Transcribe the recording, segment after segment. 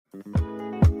Welcome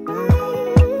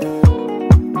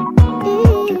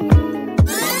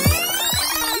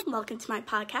to my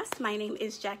podcast. My name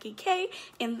is Jackie K,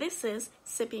 and this is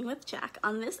Sipping with Jack.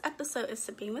 On this episode of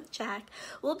Sipping with Jack,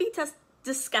 we'll be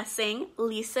discussing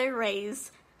Lisa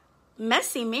Raye's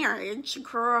messy marriage.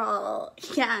 Girl,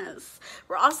 yes.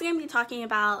 We're also going to be talking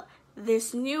about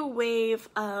this new wave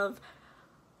of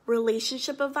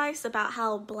relationship advice about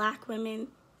how Black women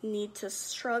need to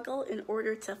struggle in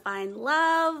order to find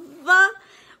love,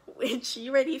 which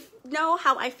you already know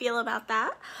how I feel about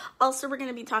that. Also, we're going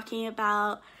to be talking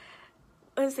about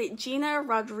Gina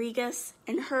Rodriguez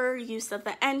and her use of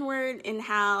the N-word, and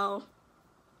how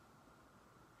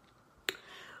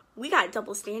we got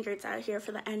double standards out here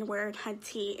for the N-word,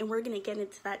 hunty, and we're going to get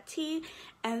into that tea.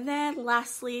 And then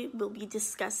lastly, we'll be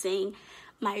discussing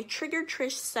my Trigger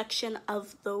Trish section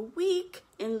of the week,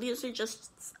 and these are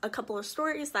just a couple of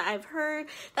stories that I've heard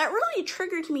that really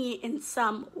triggered me in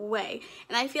some way,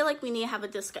 and I feel like we need to have a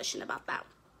discussion about that.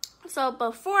 So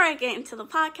before I get into the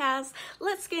podcast,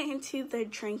 let's get into the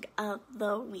drink of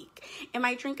the week. And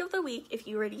my drink of the week, if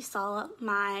you already saw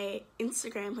my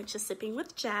Instagram, which is Sipping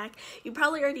with Jack, you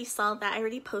probably already saw that. I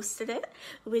already posted it,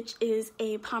 which is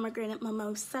a pomegranate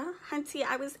mimosa. Hunty,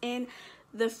 I was in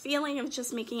the feeling of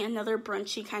just making another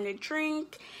brunchy kind of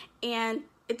drink, and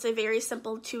it's a very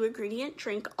simple 2-ingredient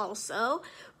drink also,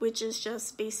 which is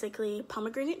just basically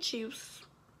pomegranate juice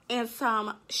and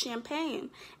some champagne,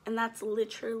 and that's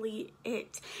literally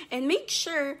it. And make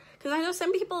sure, because I know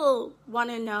some people want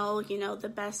to know, the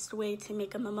best way to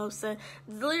make a mimosa.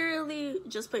 Literally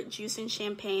just put juice and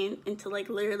champagne into like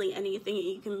literally anything, and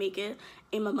you can make it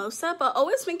a mimosa, but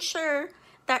always make sure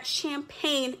that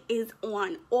champagne is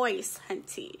on ice,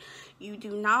 hunty. You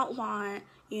do not want,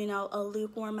 a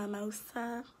lukewarm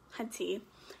mimosa, hunty.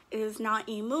 It is not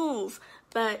a move.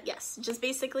 But yes, just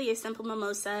basically a simple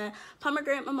mimosa,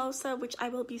 pomegranate mimosa, which I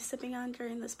will be sipping on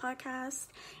during this podcast.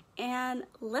 And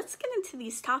let's get into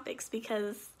these topics,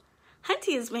 because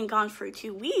Hunty has been gone for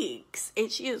 2 weeks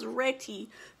and she is ready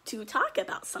to talk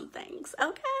about some things.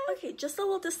 Okay, just a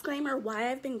little disclaimer why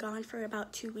I've been gone for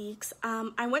about 2 weeks.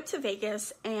 I went to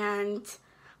Vegas, and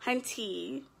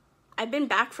Hunty, I've been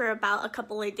back for about a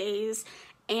couple of days,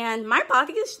 and my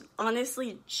body has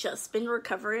honestly just been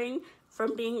recovering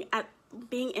from being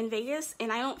in Vegas,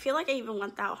 and I don't feel like I even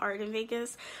went that hard in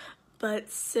Vegas,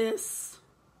 but sis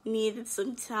needed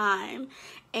some time,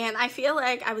 and I feel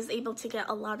like I was able to get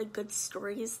a lot of good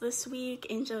stories this week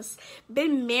and just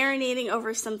been marinating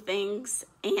over some things,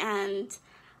 and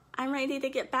I'm ready to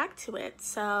get back to it.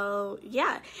 So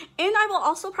yeah, and I will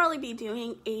also probably be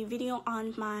doing a video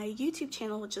on my YouTube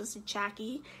channel, which is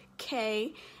Jackie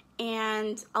K,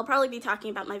 and I'll probably be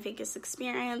talking about my Vegas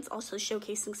experience, also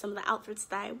showcasing some of the outfits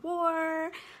that I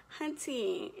wore.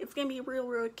 Hunty, it's gonna be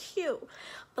real cute.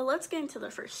 But let's get into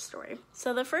the first story.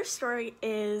 So the first story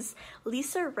is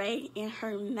Lisa Raye and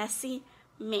her messy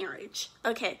marriage.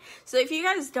 Okay, so if you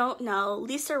guys don't know,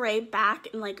 Lisa Raye, back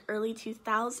in like early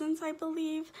 2000s, I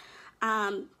believe,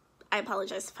 I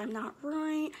apologize if I'm not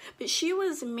right, but she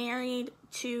was married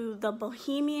to the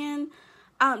Bohemian,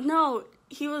 no,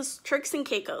 he was Turks and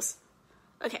Caicos.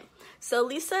 Okay, so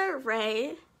Lisa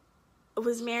Raye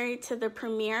was married to the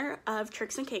premier of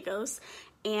Turks and Caicos,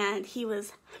 and he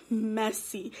was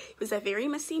messy. He was a very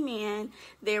messy man.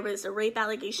 There was a rape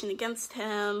allegation against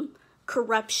him,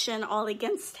 corruption all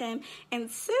against him, and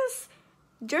sis,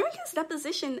 during his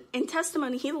deposition and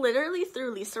testimony, he literally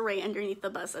threw Lisa Raye underneath the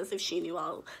bus as if she knew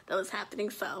all that was happening.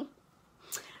 So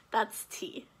that's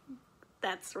tea.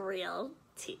 That's real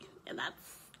tea, and that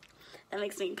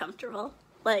makes me uncomfortable.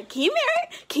 Like, can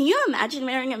you imagine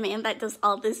marrying a man that does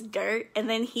all this dirt and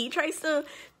then he tries to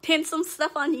pin some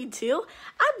stuff on you too?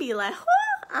 I'd be like,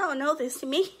 I don't know this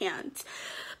man.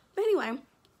 But anyway,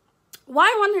 why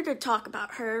I wanted to talk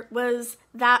about her was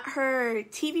that her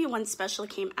TV One special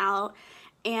came out,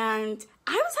 and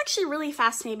I was actually really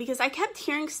fascinated because I kept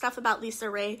hearing stuff about Lisa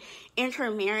Raye and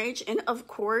her marriage, and of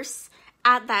course,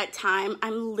 at that time,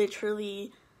 I'm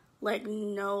literally like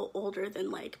no older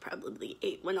than like probably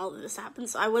 8 when all of this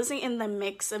happened. So I wasn't in the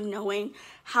mix of knowing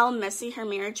how messy her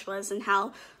marriage was and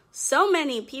how so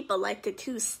many people like to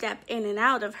two-step in and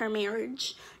out of her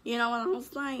marriage. You know what I'm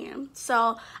saying?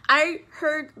 So I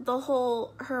heard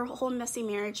her whole messy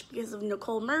marriage because of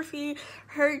Nicole Murphy.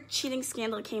 Her cheating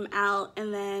scandal came out,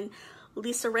 and then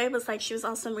Lisa Raye was like, she was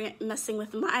also messing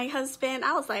with my husband.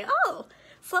 I was like, oh,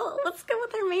 so let's go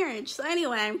with her marriage. So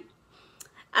anyway,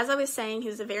 as I was saying, he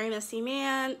was a very messy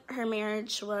man. Her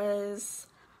marriage was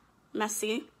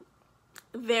messy.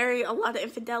 A lot of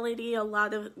infidelity, a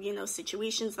lot of,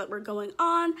 situations that were going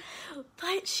on.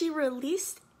 But she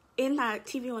released in that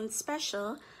TV One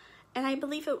special and I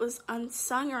believe it was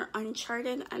Unsung or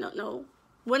Uncharted. I don't know.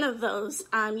 One of those.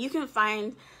 You can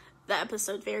find the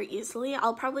episode very easily.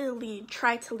 I'll probably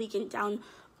try to link it down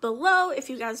below if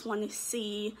you guys want to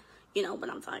see, what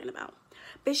I'm talking about.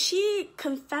 But she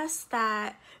confessed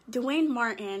that Duane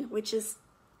Martin, which is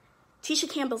Tisha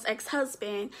Campbell's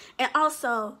ex-husband, and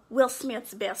also Will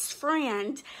Smith's best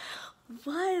friend,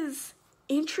 was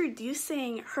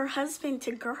introducing her husband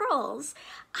to girls.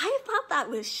 I thought that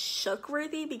was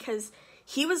shook-worthy because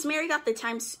he was married at the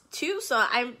time too, so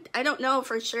I don't know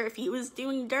for sure if he was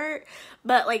doing dirt,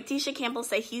 but like Tisha Campbell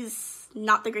said, he's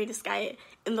not the greatest guy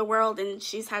in the world, and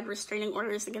she's had restraining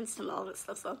orders against him and all this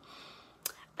stuff, so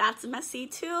that's messy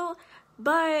too.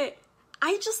 But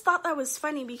I just thought that was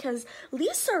funny because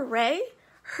Lisa Raye,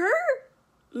 her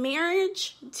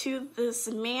marriage to this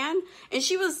man, and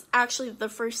she was actually the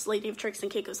first lady of Turks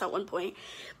and Caicos at one point,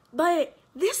 but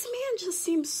this man just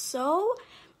seems so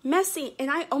messy, and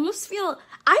I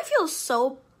feel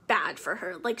so bad for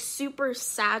her, like super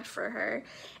sad for her.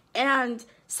 And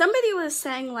somebody was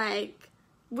saying, like,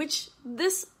 which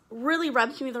this really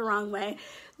rubbed me the wrong way,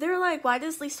 they're like, why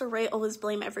does Lisa Raye always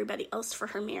blame everybody else for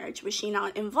her marriage? Was she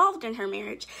not involved in her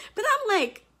marriage? But I'm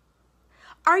like,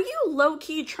 are you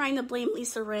low-key trying to blame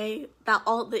Lisa Raye that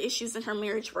all the issues in her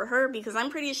marriage were her? Because I'm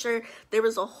pretty sure there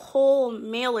was a whole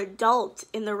male adult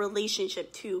in the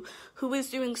relationship too who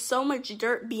was doing so much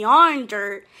dirt beyond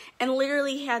dirt and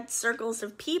literally had circles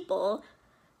of people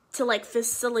to like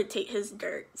facilitate his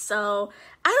dirt. So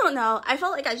I don't know. I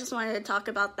felt like I just wanted to talk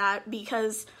about that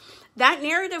because that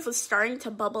narrative was starting to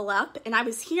bubble up and I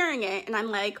was hearing it and I'm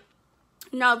like,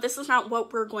 no, this is not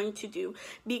what we're going to do,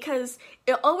 because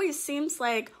it always seems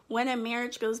like when a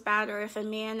marriage goes bad or if a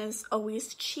man is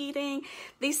always cheating,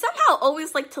 they somehow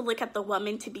always like to look at the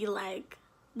woman to be like,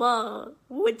 well,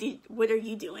 what are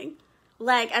you doing?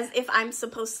 Like, as if I'm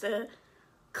supposed to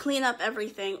clean up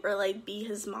everything or like be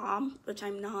his mom, which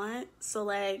I'm not. So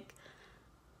like,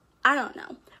 I don't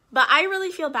know. But I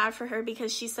really feel bad for her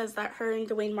because she says that her and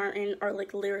Duane Martin are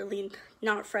like literally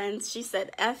not friends. She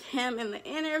said F him in the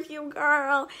interview,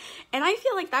 girl. And I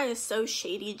feel like that is so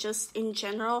shady just in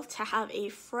general, to have a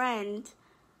friend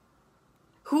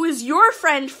who is your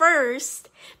friend first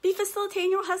be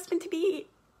facilitating your husband to be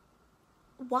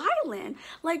wildin'.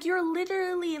 Like, you're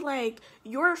literally like,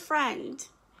 your friend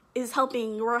is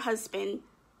helping your husband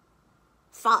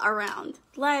fought around.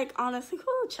 Like, honestly,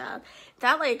 cool, child.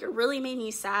 That like really made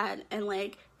me sad. And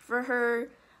like for her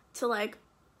to like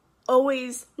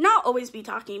not always be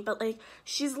talking, but like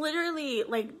she's literally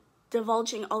like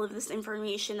divulging all of this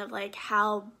information of like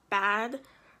how bad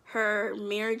her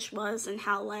marriage was and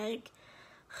how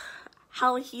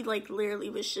he like literally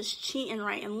was just cheating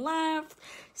right and left,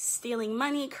 stealing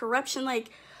money, corruption.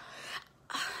 Like,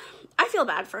 I feel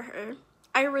bad for her.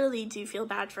 I really do feel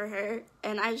bad for her.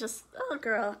 And I just, oh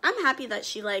girl, I'm happy that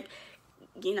she like,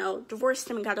 divorced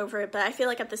him and got over it. But I feel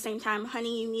like at the same time,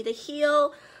 honey, you need to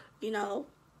heal,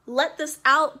 let this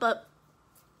out, but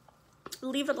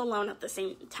leave it alone at the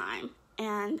same time.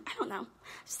 And I don't know,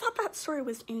 I just thought that story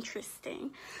was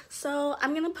interesting. So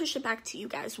I'm going to push it back to you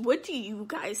guys. What do you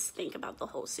guys think about the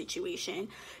whole situation?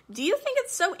 Do you think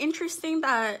it's so interesting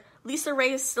that Lisa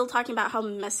Raye is still talking about how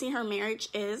messy her marriage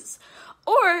is?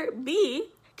 Or B,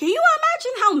 can you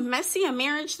imagine how messy a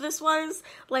marriage this was?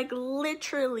 Like,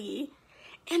 literally.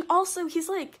 And also, he's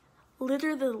like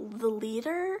literally the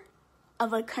leader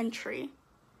of a country.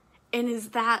 And is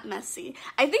that messy?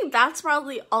 I think that's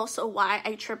probably also why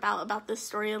I trip out about this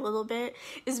story a little bit,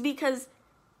 is because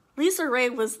Lisa Raye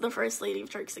was the first lady of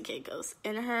Turks and Caicos,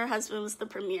 and her husband was the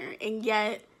premier, and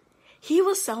yet he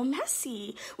was so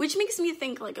messy, which makes me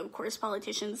think, like, of course,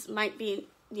 politicians might be,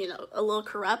 a little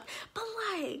corrupt, but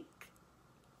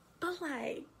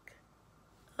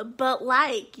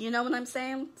you know what I'm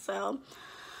saying? So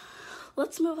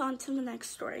let's move on to the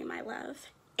next story, my love.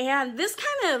 And this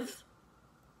kind of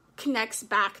connects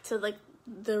back to like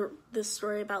the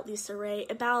story about Lisa Raye,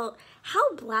 about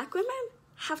how Black women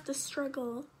have to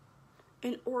struggle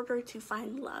in order to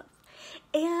find love.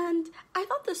 And I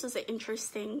thought this was an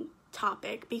interesting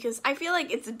topic because I feel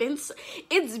like it's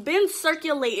been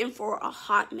circulating for a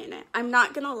hot minute. I'm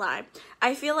not gonna lie.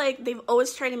 I feel like they've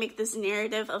always tried to make this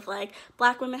narrative of like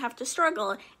Black women have to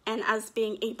struggle, and as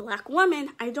being a Black woman,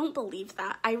 I don't believe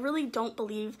that. I really don't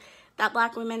believe that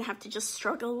Black women have to just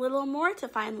struggle a little more to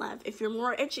find love. If you're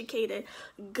more educated,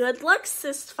 good luck,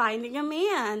 sis, finding a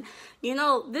man.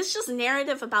 This just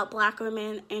narrative about Black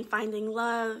women and finding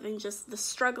love and just the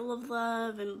struggle of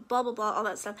love and blah, blah, blah, all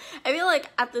that stuff. I feel like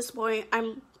at this point,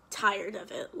 I'm tired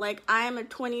of it. Like, I'm in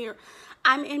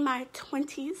my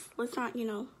 20s. Let's not,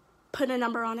 put a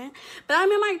number on it, but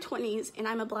I'm in my 20s and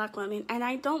I'm a black woman, and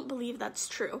I don't believe that's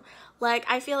true. Like,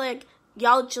 I feel like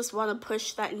y'all just want to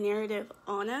push that narrative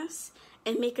on us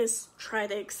and make us try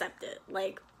to accept it.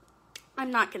 Like,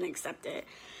 I'm not going to accept it.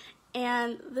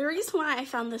 And the reason why I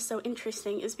found this so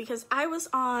interesting is because I was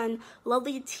on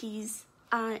Lovely T's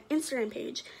Instagram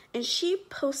page, and she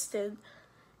posted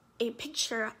a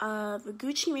picture of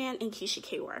Gucci Mane and Keisha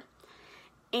Kaur.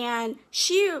 And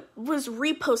she was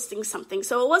reposting something,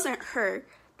 so it wasn't her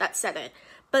that said it.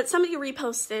 But somebody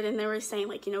reposted, and they were saying,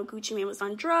 like, you know, Gucci Mane was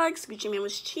on drugs, Gucci Mane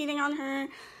was cheating on her,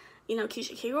 you know,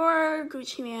 Keisha Kaur,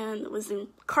 Gucci Mane was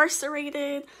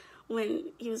incarcerated when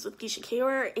he was with Keisha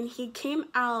Kaur, and he came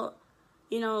out,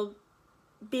 you know,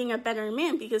 being a better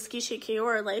man because Keisha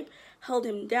Kaur, like, held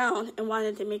him down and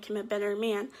wanted to make him a better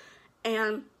man.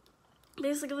 And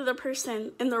basically the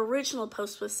person in the original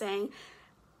post was saying,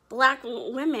 black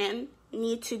women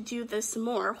need to do this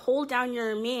more. Hold down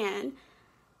your man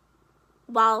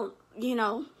while, you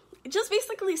know, just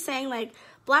basically saying, like,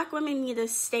 black women need to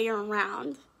stay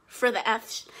around for the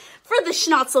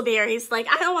schnauzelberries. Like,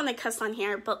 I don't want to cuss on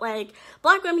here, but, like,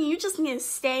 black women, you just need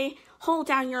to hold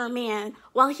down your man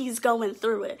while he's going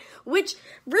through it. Which,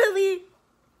 really,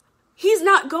 he's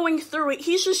not going through it.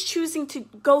 He's just choosing to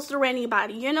go through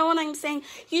anybody. You know what I'm saying?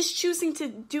 He's choosing to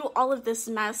do all of this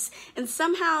mess. And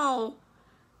somehow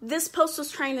this post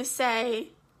was trying to say,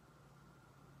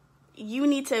 you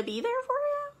need to be there for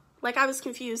him? Like, I was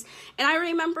confused. And I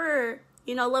remember,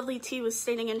 you know, Lovely T was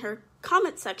stating in her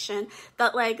comment section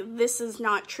that, like, this is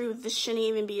not true, this shouldn't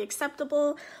even be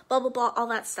acceptable, blah blah blah, all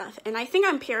that stuff. And I think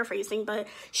I'm paraphrasing, but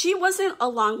she wasn't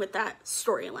along with that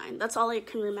storyline. That's all I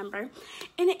can remember.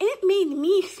 And it made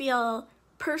me feel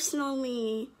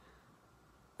personally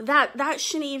that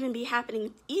shouldn't even be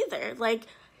happening either. Like,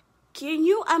 can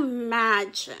you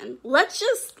imagine? Let's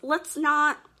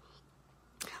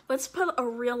put a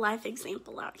real life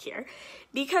example out here,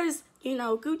 because, you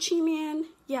know, Gucci Mane,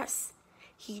 yes,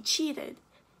 he cheated.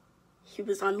 He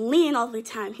was on lean all the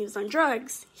time. He was on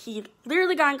drugs. He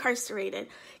literally got incarcerated.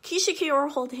 Keisha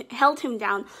Kaur held him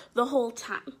down the whole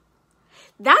time.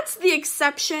 That's the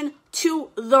exception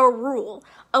to the rule,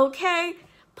 okay?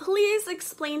 Please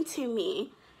explain to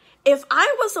me, if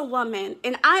I was a woman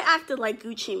and I acted like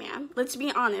Gucci Mane, let's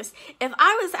be honest, if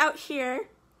I was out here,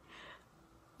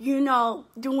 you know,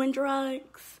 doing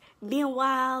drugs, being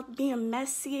wild, being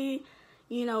messy,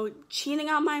 you know, cheating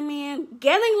on my man,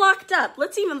 getting locked up.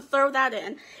 Let's even throw that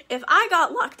in. If I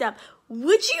got locked up,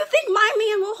 would you think my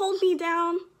man will hold me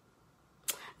down?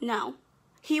 No,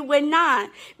 he would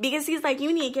not. Because he's like,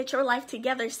 you need to get your life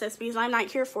together, sis, because I'm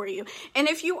not here for you. And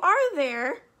if you are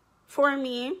there for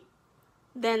me,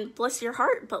 then bless your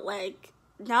heart. But, like,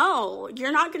 no,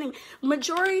 you're not going to.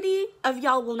 Majority of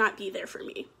y'all will not be there for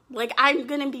me. Like, I'm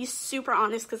going to be super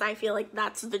honest because I feel like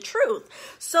that's the truth.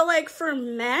 So, like, for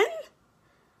men,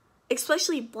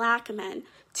 especially black men,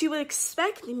 to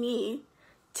expect me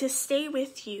to stay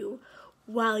with you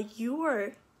while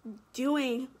you're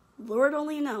doing Lord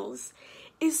only knows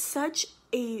is such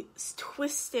a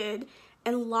twisted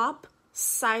and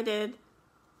lopsided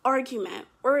argument,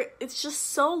 or it's just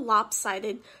so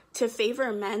lopsided to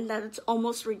favor men that it's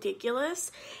almost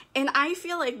ridiculous. And I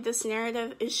feel like this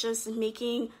narrative is just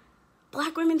making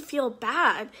black women feel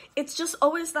bad. It's just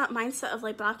always that mindset of,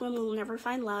 like, black women will never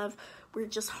find love. We're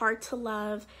just hard to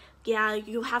love. Yeah,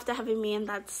 you have to have a man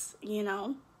that's, you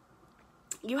know,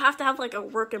 you have to have, like, a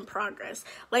work in progress.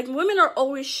 Like, women are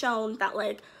always shown that,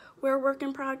 like, we're a work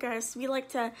in progress. We like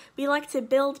to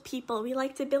build people. We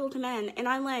like to build men. And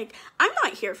I'm like, I'm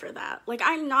not here for that. Like,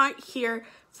 I'm not here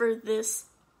for this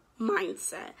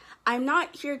mindset. I'm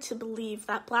not here to believe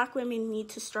that black women need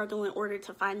to struggle in order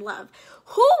to find love.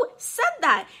 Who said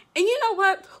that? And you know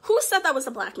what? Who said that was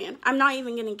a black man? I'm not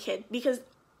even gonna kid, because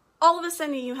all of a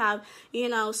sudden you have, you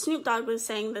know, Snoop Dogg was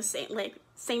saying the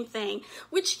same thing,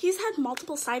 which he's had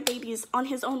multiple side babies on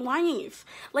his own wife.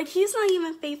 Like, he's not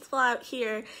even faithful out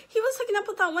here. He was hooking up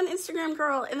with that one Instagram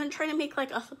girl and then trying to make,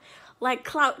 like, a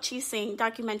clout chasing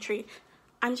documentary.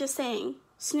 I'm just saying,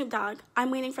 Snoop Dogg, I'm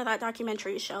waiting for that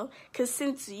documentary show, because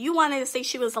since you wanted to say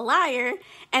she was a liar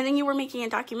and then you were making a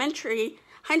documentary,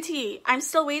 hunty, I'm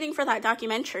still waiting for that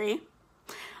documentary,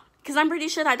 because I'm pretty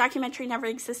sure that documentary never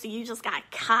existed. You just got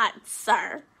caught,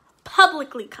 sir.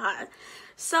 Publicly caught.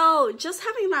 So just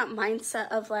having that mindset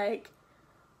of, like,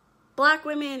 black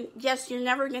women, yes, you're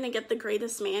never going to get the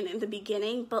greatest man in the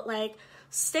beginning, but, like,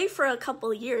 stay for a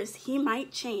couple years. He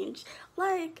might change.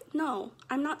 Like, no,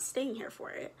 I'm not staying here for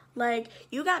it. Like,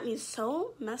 you got me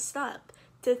so messed up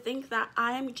to think that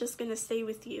I'm just going to stay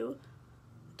with you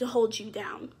to hold you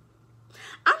down.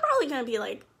 I'm probably going to be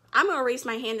like, I'm going to raise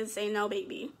my hand and say, no,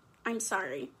 baby. I'm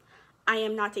sorry. I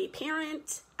am not a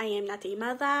parent. I am not a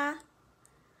mother.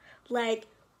 Like,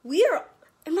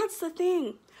 and that's the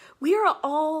thing. We are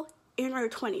all in our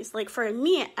 20s. Like, for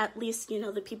me, at least,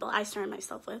 the people I surround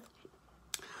myself with,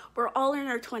 we're all in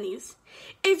our 20s.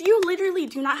 If you literally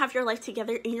do not have your life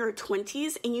together in your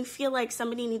 20s and you feel like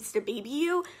somebody needs to baby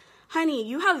you, honey,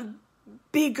 you have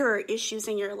bigger issues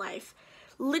in your life.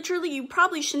 Literally, you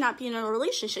probably should not be in a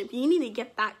relationship. You need to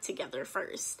get that together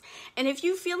first. And if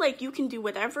you feel like you can do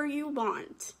whatever you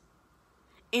want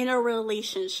in a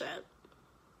relationship,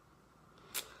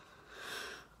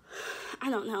 I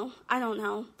don't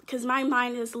know. Because my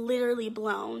mind is literally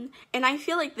blown. And I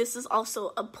feel like this is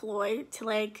also a ploy to,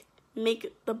 like,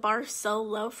 make the bar so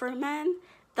low for men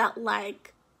that,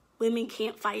 like, women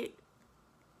can't fight,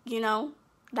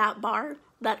 that bar,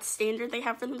 that standard they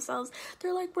have for themselves.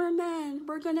 They're like, we're men.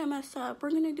 We're going to mess up. We're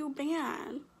going to do bad.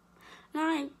 And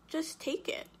I just take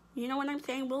it. You know what I'm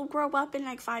saying? We'll grow up in,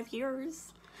 like, 5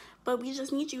 years. But we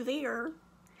just need you there.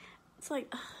 It's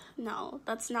like, no,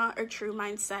 that's not a true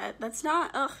mindset. That's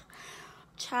not,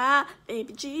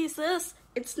 baby Jesus.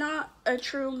 It's not a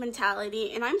true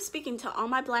mentality. And I'm speaking to all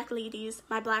my black ladies,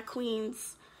 my black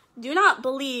queens. Do not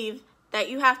believe that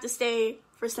you have to stay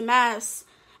for some mess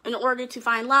in order to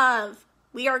find love.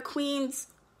 We are queens.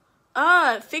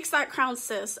 Fix that crown,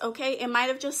 sis, okay? It might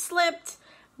have just slipped,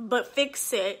 but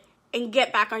fix it. And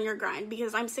get back on your grind,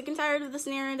 because I'm sick and tired of this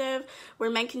narrative where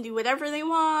men can do whatever they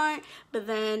want, but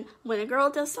then when a girl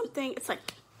does something, it's like,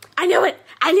 I knew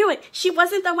it, she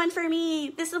wasn't the one for me,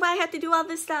 this is why I have to do all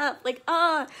this stuff, like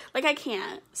I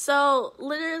can't. So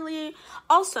literally,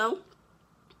 also,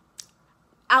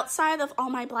 outside of all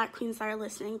my black queens that are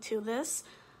listening to this,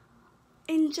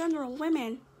 in general,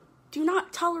 women, do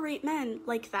not tolerate men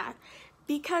like that,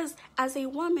 because as a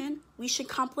woman, we should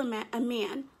compliment a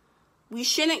man. We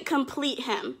shouldn't complete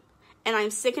him. And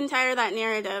I'm sick and tired of that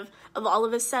narrative of all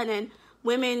of a sudden,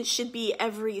 women should be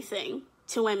everything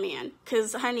to a man.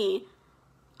 Because, honey,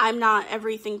 I'm not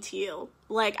everything to you.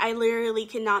 Like, I literally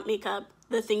cannot make up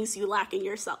the things you lack in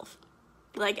yourself.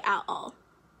 Like, at all.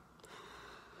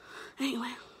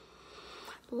 Anyway,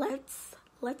 let's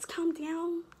calm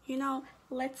down.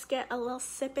 Let's get a little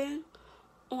sipping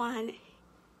on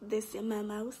this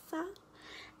mimosa.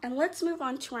 And let's move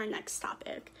on to our next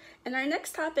topic. And our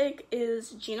next topic is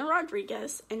Gina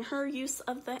Rodriguez and her use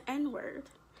of the N-word.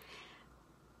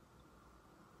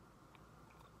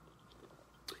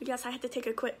 I guess I had to take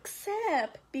a quick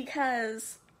sip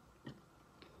because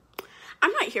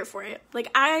I'm not here for it.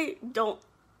 Like, I don't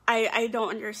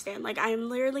understand. Like, I'm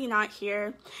literally not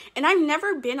here. And I've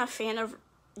never been a fan of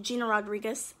Gina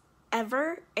Rodriguez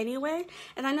ever anyway.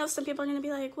 And I know some people are going to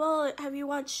be like, well, have you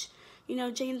watched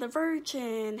Jane the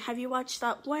Virgin? Have you watched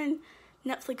that one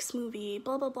Netflix movie?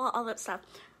 Blah, blah, blah, all that stuff.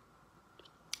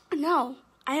 No,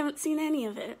 I haven't seen any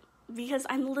of it because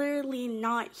I'm literally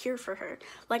not here for her.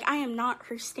 Like, I am not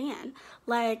her stan.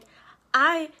 Like,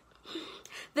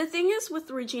 the thing is with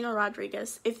Regina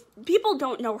Rodriguez, if people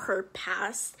don't know her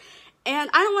past, and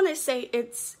I don't want to say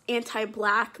it's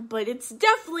anti-black, but it's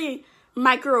definitely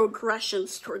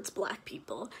microaggressions towards black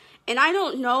people. And I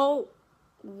don't know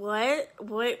what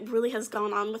really has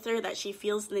gone on with her that she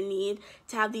feels the need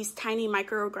to have these tiny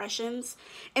microaggressions.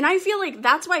 And I feel like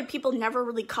that's why people never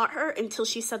really caught her until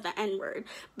she said the N-word.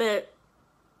 But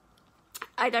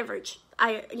I diverge.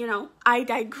 I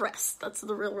digress. That's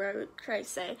the real word I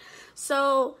say.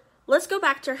 So let's go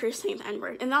back to her saying the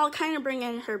N-word. And that'll kind of bring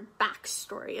in her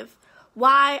backstory of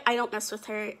why I don't mess with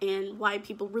her and why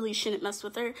people really shouldn't mess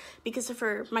with her because of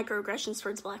her microaggressions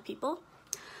towards black people.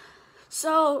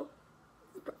 So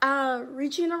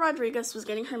Regina Rodriguez was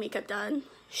getting her makeup done.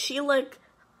 She looked,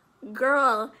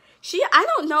 I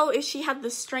don't know if she had the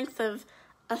strength of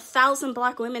 1,000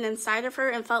 black women inside of her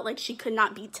and felt like she could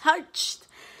not be touched.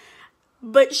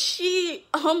 But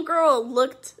homegirl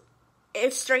looked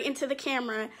straight into the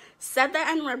camera, said the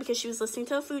N-word because she was listening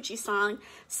to a Fuji song,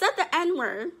 said the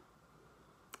N-word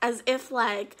as if,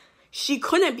 like, she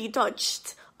couldn't be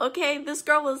touched. Okay, this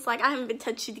girl was like, I haven't been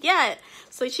touched yet,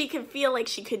 so she could feel like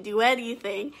she could do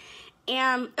anything.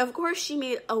 And, of course, she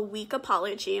made a weak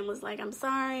apology and was like, I'm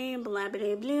sorry, blah,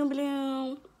 blah, blah,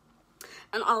 blah,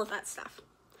 and all of that stuff.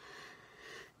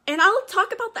 And I'll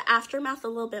talk about the aftermath a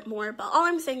little bit more, but all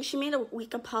I'm saying, she made a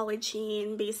weak apology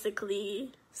and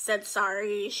basically said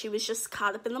sorry. She was just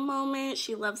caught up in the moment.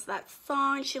 She loves that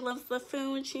song. She loves the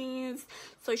Fugees.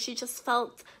 So she just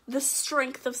felt the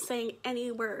strength of saying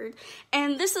any word.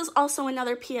 And this is also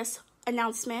another PS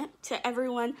announcement to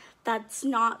everyone that's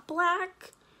not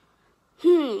black.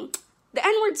 the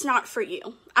N-word's not for you.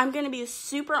 I'm going to be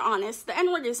super honest. The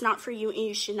N-word is not for you, and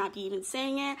you should not be even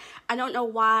saying it. I don't know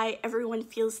why everyone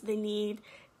feels the need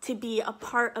to be a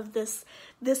part of this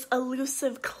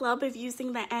elusive club of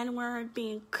using the N-word,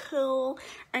 being cool,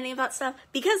 or any of that stuff,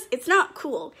 because it's not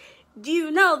cool. Do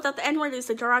you know that the N-word is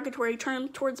a derogatory term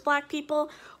towards black people,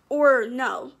 or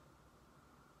no?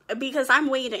 Because I'm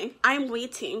waiting,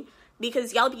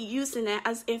 because y'all be using it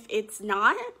as if it's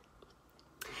not.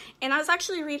 And I was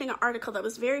actually reading an article that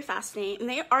was very fascinating, and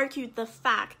they argued the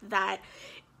fact that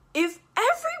if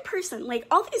every person, like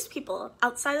all these people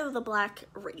outside of the black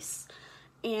race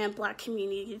and black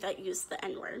community that use the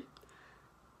N-word,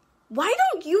 why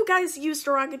don't you guys use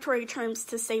derogatory terms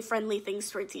to say friendly things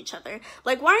towards each other?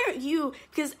 Like, why aren't you,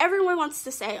 because everyone wants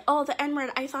to say, oh, the N-word,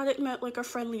 I thought it meant like a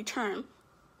friendly term.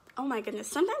 Oh my goodness,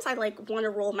 sometimes I like want to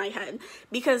roll my head,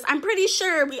 because I'm pretty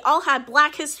sure we all had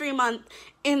Black History Month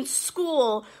in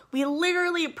school. We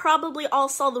literally probably all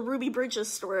saw the Ruby Bridges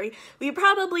story. We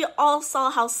probably all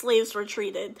saw how slaves were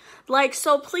treated. Like,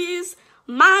 so please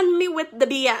mind me with the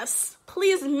BS.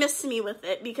 Please miss me with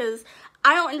it, because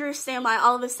I don't understand why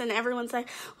all of a sudden everyone's like,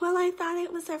 well, I thought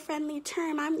it was a friendly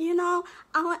term. All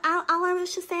I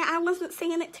was just saying, I wasn't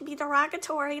saying it to be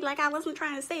derogatory. Like, I wasn't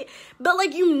trying to say it. But,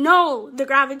 like, you know the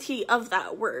gravity of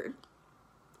that word.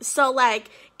 So, like,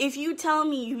 if you tell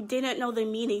me you didn't know the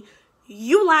meaning,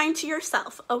 you lying to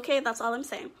yourself. Okay, that's all I'm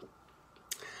saying.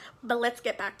 But let's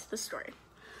get back to the story.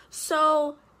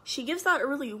 So, she gives out a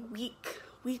really weak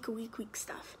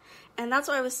stuff. And that's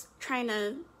what I was trying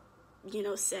to,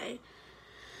 say.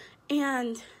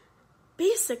 And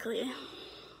basically,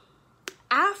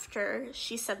 after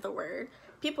she said the word,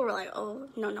 people were like, oh,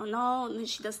 no. And then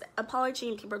she does the apology,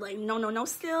 and people are like, no,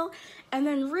 still. And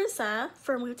then RZA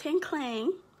from Wu-Tang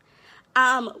Clan,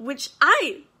 which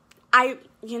I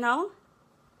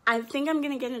think I'm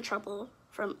going to get in trouble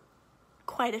from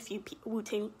quite a few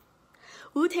Wu-Tang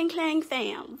Clan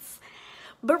fans.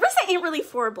 But RZA ain't really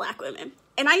for black women.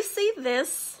 And I say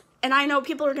this, and I know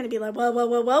people are going to be like,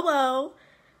 whoa.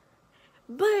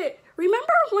 But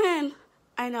remember when,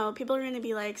 I know, people are going to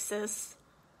be like, sis,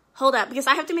 hold up, because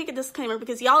I have to make a disclaimer,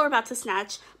 because y'all are about to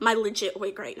snatch my legit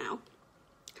wig right now.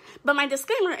 But my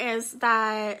disclaimer is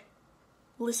that,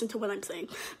 listen to what I'm saying.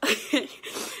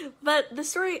 But the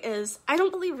story is, I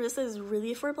don't believe RZA is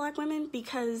really for black women,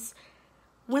 because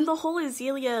when the whole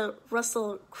Azealia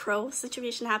Russell Crowe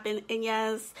situation happened, and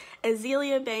yes,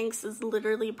 Azealia Banks is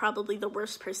literally probably the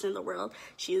worst person in the world.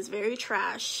 She is very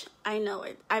trash. I know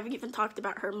it. I've even talked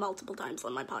about her multiple times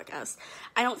on my podcast.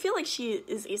 I don't feel like she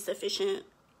is a sufficient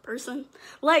person.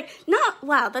 Like,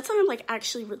 wow, that sounded like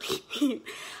actually really mean.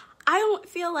 I don't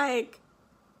feel like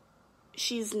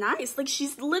she's nice. Like,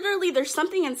 she's literally, there's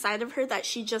something inside of her that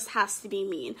she just has to be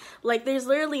mean. Like, there's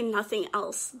literally nothing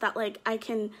else that, like, I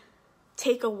can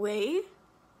take away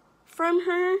from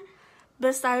her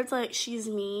besides, like, she's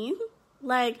mean.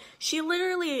 Like, she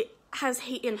literally has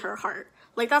hate in her heart.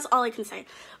 Like, that's all I can say.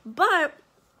 But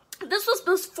this was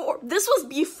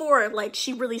before like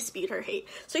she really spewed her hate.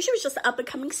 So she was just an up and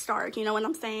coming star, you know what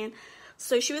I'm saying?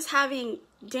 So she was having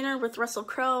dinner with Russell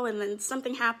Crowe, and then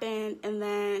something happened, and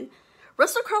then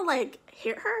Russell Crowe like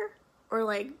hit her, or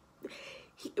like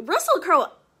Russell Crowe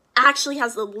actually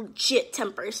has a legit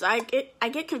temper. So I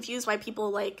get confused why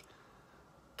people like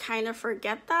kind of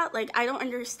forget that. Like, I don't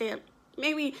understand.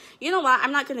 Maybe, you know what,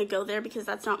 I'm not going to go there because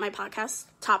that's not my podcast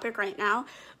topic right now.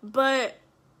 But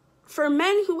for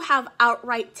men who have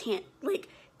outright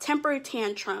temper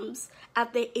tantrums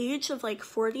at the age of like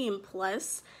 40 and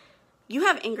plus, you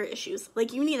have anger issues.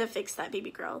 Like, you need to fix that,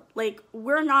 baby girl. Like,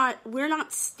 we're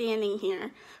not standing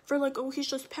here for like, oh, he's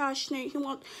just passionate.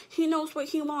 He knows what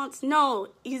he wants. No,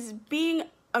 he's being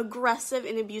aggressive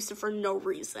and abusive for no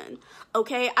reason.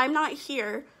 Okay? I'm not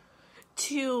here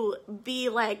to be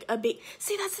like a baby.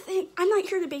 See, that's the thing. I'm not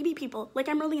here to baby people. Like,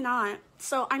 I'm really not.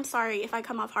 So I'm sorry if I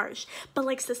come off harsh. But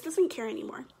like, sis doesn't care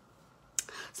anymore.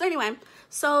 So anyway,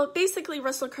 so basically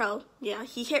Russell Crowe, yeah,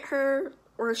 he hit her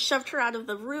or shoved her out of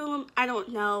the room. I don't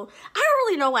know. I don't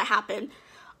really know what happened.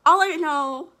 All I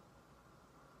know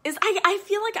is I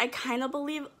feel like I kind of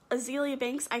believe Azealia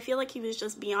Banks. I feel like he was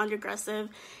just beyond aggressive,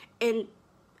 and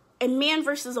man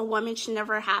versus a woman should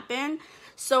never happen.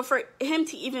 So for him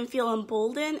to even feel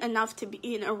emboldened enough to be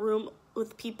in a room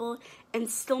with people and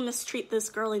still mistreat this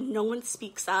girl and no one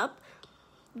speaks up,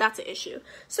 that's an issue.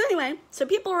 So anyway, so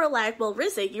people were like, well,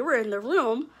 RZA, you were in the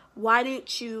room. Why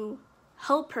didn't you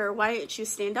help her? Why didn't you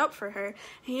stand up for her? And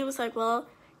he was like, well,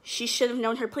 she should have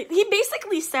known her place. He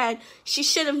basically said she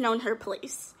should have known her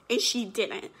place, and she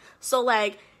didn't. So,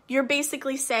 like, you're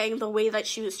basically saying the way that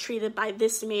she was treated by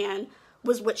this man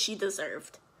was what she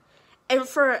deserved. And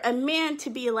for a man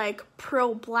to be like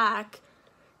pro-black,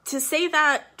 to say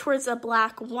that towards a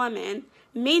black woman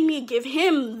made me give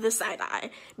him the side eye,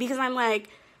 because I'm like,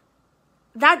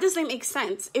 that doesn't make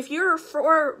sense. If you're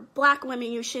for black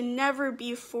women, you should never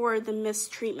be for the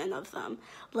mistreatment of them,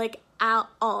 like at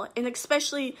all. And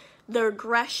especially the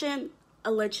aggression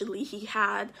allegedly he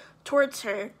had towards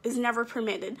her is never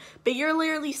permitted. But you're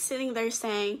literally sitting there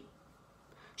saying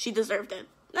she deserved it.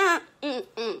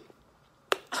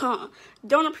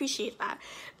 Don't appreciate that.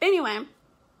 But anyway,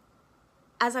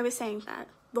 as I was saying that,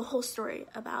 the whole story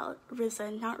about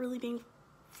RZA not really being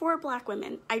for black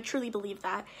women, I truly believe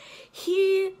that.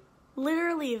 He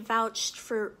literally vouched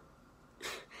for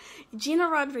Gina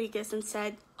Rodriguez and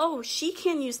said, oh, she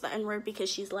can't use the N-word because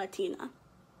she's Latina.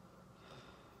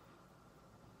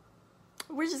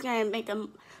 We're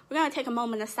gonna take a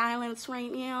moment of silence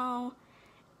right now,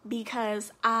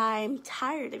 because I'm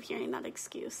tired of hearing that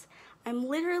excuse. I'm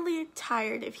literally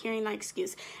tired of hearing that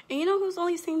excuse. And you know who's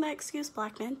only saying that excuse?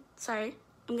 Black men. Sorry,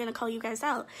 I'm gonna call you guys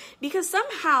out. Because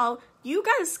somehow you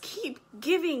guys keep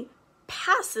giving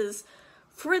passes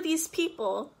for these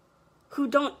people who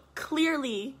don't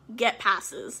clearly get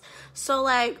passes. So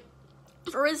like,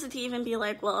 for RZA to even be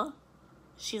like, well,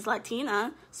 she's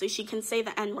Latina, so she can say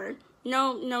the N-word.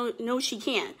 No, she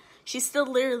can't. She still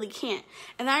literally can't.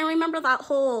 And I remember that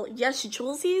whole Yes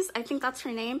Julesies, I think that's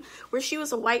her name, where she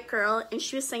was a white girl and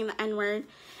she was saying the N-word.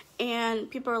 And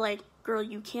people were like, girl,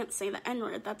 you can't say the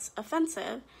N-word. That's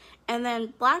offensive. And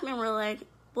then black men were like,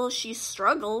 well, she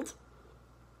struggled.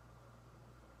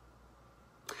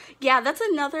 Yeah, that's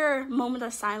another moment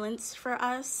of silence for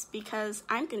us, because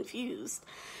I'm confused.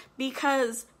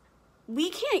 Because we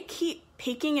can't keep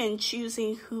picking and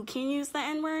choosing who can use the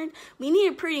N-word. We need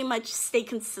to pretty much stay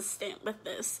consistent with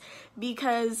this,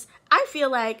 because I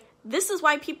feel like this is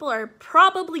why people are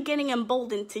probably getting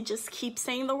emboldened to just keep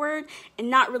saying the word and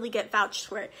not really get vouched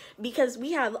for it, because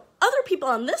we have other people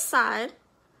on this side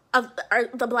of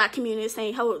the black community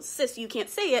saying, oh, sis, you can't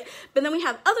say it. But then we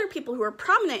have other people who are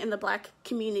prominent in the black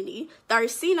community, that are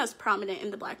seen as prominent in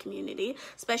the black community,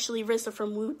 especially RZA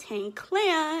from Wu-Tang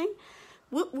Clan.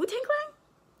 Wu-Tang Clan?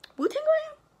 Wu-Tang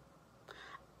Clan?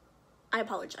 I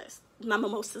apologize. My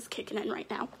mimosa's kicking in right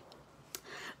now.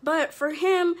 But for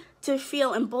him to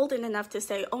feel emboldened enough to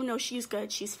say, oh no, she's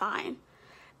good, she's fine,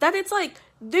 that it's like,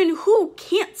 then who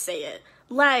can't say it?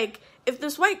 Like, if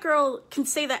this white girl can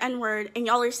say the N-word and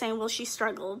y'all are saying, well, she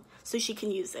struggled, so she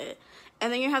can use it.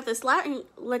 And then you have this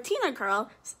Latina girl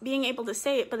being able to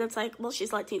say it, but it's like, well,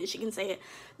 she's Latina, she can say it.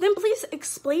 Then please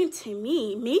explain to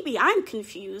me, maybe I'm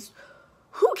confused,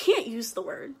 who can't use the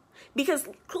word? Because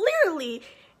clearly,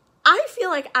 I feel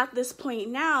like at this point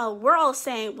now, we're all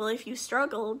saying, well, if you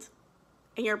struggled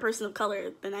and you're a person of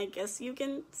color, then I guess you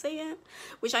can say it,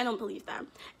 which I don't believe that.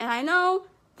 And I know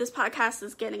this podcast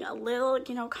is getting a little,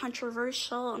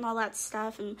 controversial and all that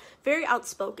stuff and very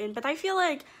outspoken, but I feel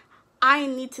like I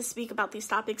need to speak about these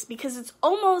topics, because it's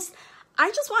almost,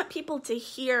 I just want people to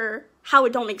hear how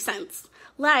it don't make sense.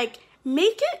 Like,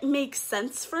 make it make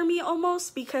sense for me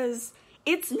almost, because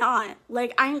it's not.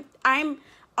 Like, I'm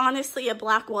honestly a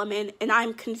black woman and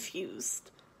I'm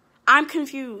confused.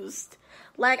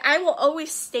 Like, I will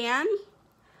always stand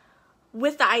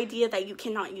with the idea that you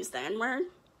cannot use the N-word.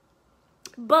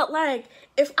 But, like,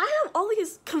 if I have all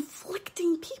these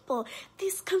conflicting people,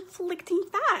 these conflicting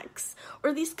facts,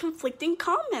 or these conflicting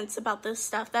comments about this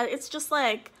stuff, that it's just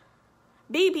like,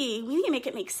 baby, we need to make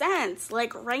it make sense.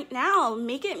 Like, right now,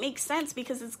 make it make sense,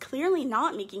 because it's clearly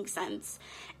not making sense.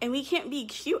 And we can't be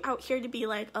cute out here to be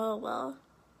like, oh, well,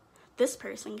 this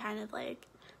person kind of, like,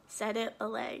 said it,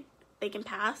 but, like, they can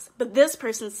pass. But this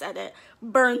person said it,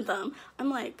 burn them. I'm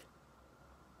like,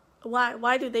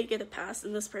 why do they get a pass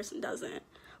and this person doesn't?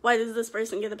 Why does this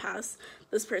person get a pass?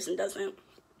 This person doesn't.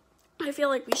 I feel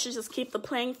like we should just keep the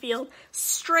playing field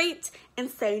straight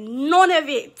and say none of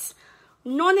it.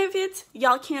 None of it.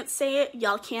 Y'all can't say it.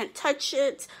 Y'all can't touch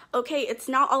it. Okay, it's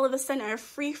not all of a sudden a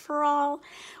free-for-all.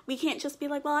 We can't just be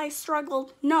like, well, I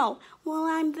struggled. No. Well,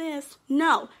 I'm this.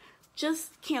 No.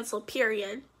 Just cancel,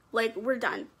 period. Like, we're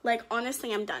done. Like,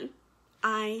 honestly, I'm done.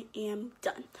 I am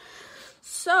done.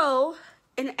 So,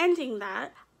 in ending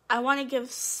that, I want to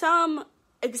give some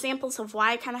examples of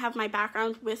why I kind of have my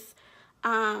background with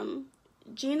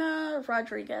Gina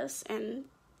Rodriguez. And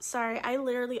sorry, I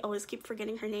literally always keep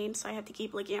forgetting her name, so I have to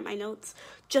keep looking at my notes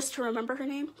just to remember her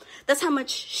name. That's how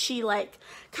much she, like,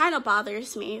 kind of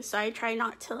bothers me, so I try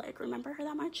not to, like, remember her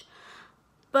that much.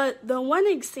 But the one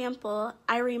example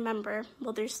I remember,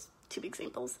 well, there's two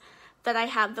examples that I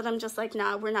have that I'm just like,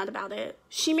 nah, we're not about it.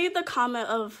 She made the comment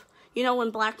of,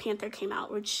 when Black Panther came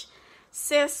out, which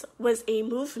sis was a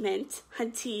movement.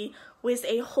 Hunty was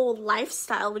a whole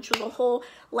lifestyle, which was a whole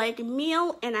like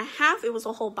meal and a half. It was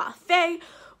a whole buffet.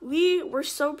 We were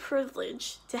so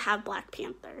privileged to have Black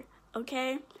Panther.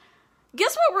 Okay,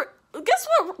 guess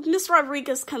what Miss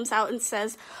Rodriguez comes out and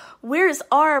says, "Where's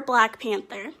our Black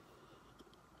Panther?"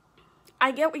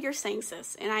 I get what you're saying,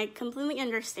 sis, and I completely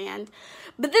understand,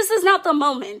 but this is not the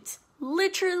moment.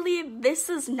 Literally, this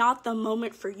is not the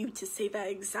moment for you to say that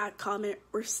exact comment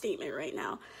or statement right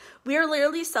now. We are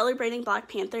literally celebrating Black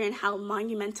Panther and how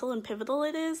monumental and pivotal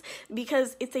it is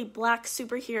because it's a Black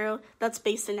superhero that's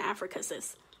based in Africa,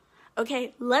 sis.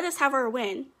 Okay, let us have our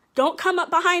win. Don't come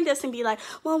up behind us and be like,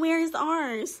 well, where is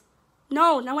ours?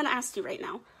 No one asked you right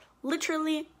now.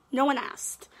 Literally, no one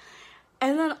asked.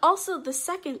 And then also the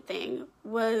second thing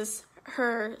was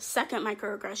her second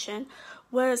microaggression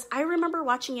was I remember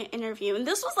watching an interview, and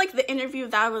this was like the interview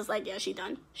that I was like, yeah, she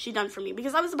done for me,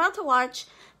 because I was about to watch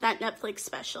that Netflix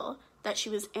special that she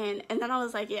was in, and then I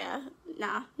was like, yeah,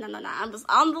 nah, I was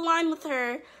on the line with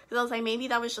her, because I was like, maybe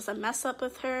that was just a mess up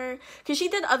with her, because she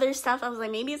did other stuff. I was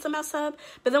like, maybe it's a mess up,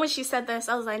 but then when she said this,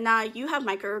 I was like, nah, you have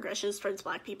microaggressions towards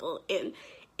Black people, and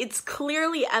it's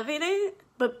clearly evident,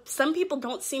 but some people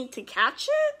don't seem to catch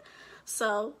it.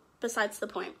 So besides the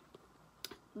point,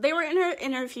 they were in her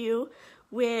interview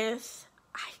with,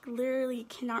 I literally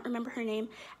cannot remember her name.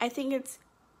 I think it's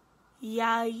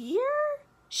Yair.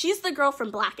 She's the girl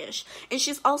from Blackish, and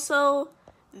she's also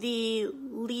the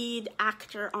lead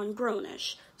actor on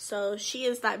Grownish. So she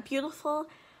is that beautiful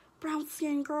brown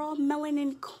skin girl,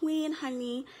 melanin queen,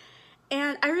 honey.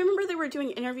 And I remember they were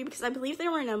doing an interview because I believe they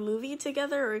were in a movie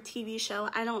together or a TV show.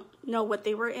 I don't know what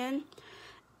they were in.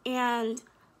 And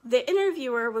the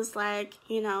interviewer was like,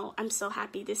 I'm so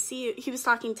happy to see you. He was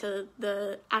talking to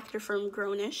the actor from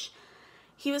Grownish.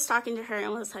 He was talking to her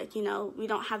and was like, we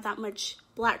don't have that much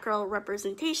Black girl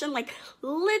representation. Like,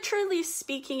 literally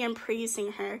speaking and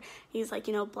praising her. He's like,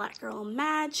 Black girl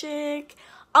magic,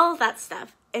 all of that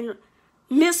stuff. And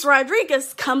Miss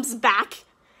Rodriguez comes back,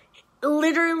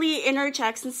 literally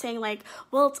interjects and saying like,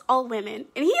 well, it's all women.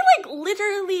 And he like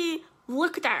literally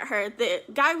looked at her. The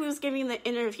guy who was giving the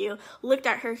interview looked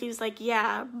at her. He was like,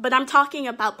 yeah, but I'm talking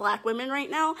about Black women right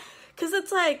now. Because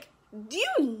it's like, do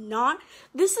you not?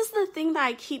 This is the thing that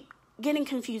I keep getting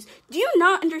confused. Do you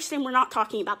not understand we're not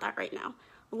talking about that right now?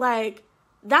 Like,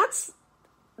 that's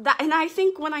that. And I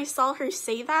think when I saw her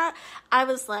say that, I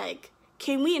was like,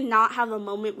 can we not have a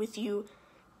moment with you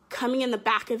coming in the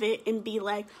back of it and be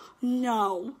like,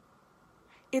 no,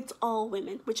 it's all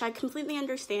women, which I completely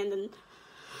understand, and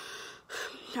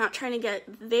not trying to get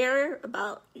there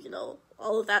about,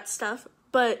 all of that stuff,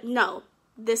 but no,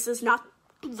 this is not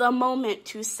the moment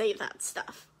to say that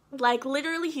stuff. Like,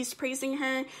 literally, he's praising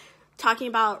her, talking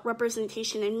about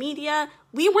representation in media.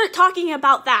 We weren't talking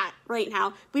about that right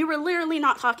now. We were literally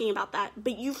not talking about that,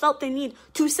 but you felt the need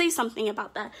to say something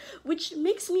about that, which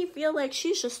makes me feel like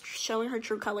she's just showing her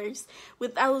true colors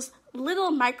with those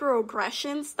little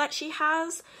microaggressions that she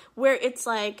has, where it's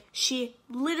like she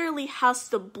literally has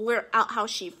to blurt out how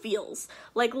she feels.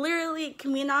 Like, literally,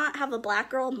 can we not have a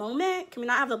Black girl moment? Can we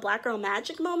not have a Black girl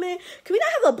magic moment? Can we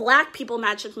not have a Black people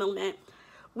magic moment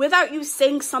without you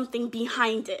saying something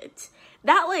behind it?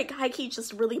 That, like, high-key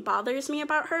just really bothers me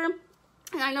about her.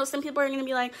 And I know some people are going to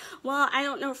be like, well, I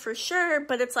don't know for sure,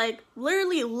 but it's like,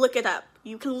 literally look it up.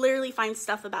 You can literally find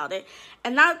stuff about it.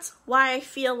 And that's why I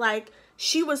feel like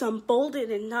she was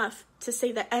emboldened enough to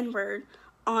say the N-word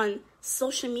on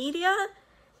social media,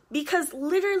 because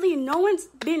literally no one's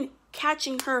been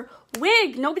catching her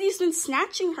wig. Nobody's been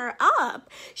snatching her up.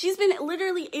 She's been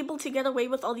literally able to get away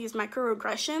with all these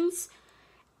microaggressions.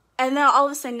 And then all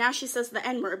of a sudden, now she says the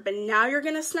N-word, but now you're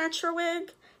going to snatch her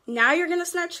wig? Now you're going to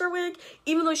snatch her wig?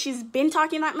 Even though she's been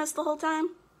talking that mess the whole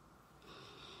time?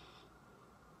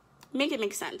 Make it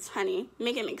make sense, honey.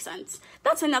 Make it make sense.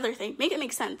 That's another thing. Make it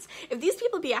make sense. If these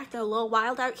people be acting a little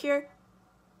wild out here,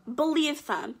 believe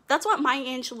them. That's what Maya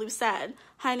Angelou said,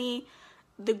 honey.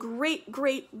 The great,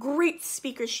 great, great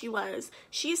speaker she was.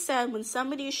 She said, when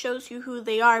somebody shows you who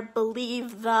they are,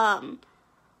 believe them.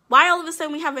 Why all of a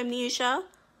sudden we have amnesia?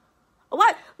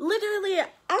 What? Literally,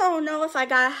 I don't know if I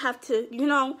gotta have to,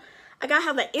 I gotta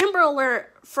have an Amber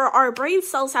Alert for our brain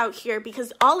cells out here,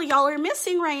 because all of y'all are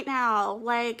missing right now.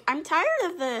 Like, I'm tired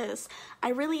of this. I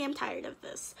really am tired of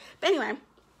this. But anyway,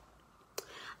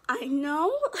 I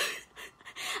know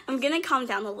I'm gonna calm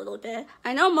down a little bit.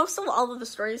 I know most of all of the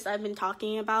stories that I've been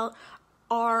talking about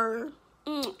are,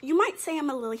 you might say I'm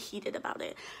a little heated about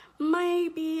it.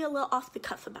 Might be a little off the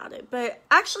cuff about it. But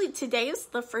actually, today is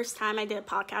the first time I did a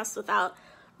podcast without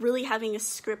really having a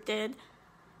scripted,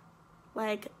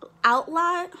 like,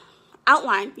 outlet.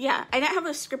 outline. Yeah, I didn't have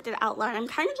a scripted outline. I'm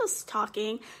kind of just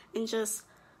talking and just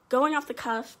going off the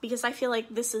cuff because I feel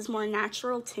like this is more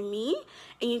natural to me,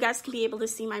 and you guys can be able to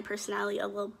see my personality a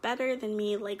little better than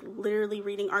me like literally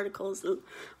reading articles and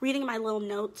reading my little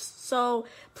notes. So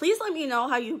please let me know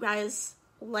how you guys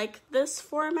like this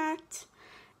format.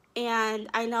 And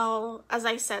I know, as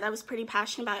I said, I was pretty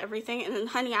passionate about everything, and then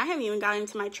honey, I haven't even gotten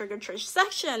into my trigger trish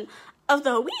section of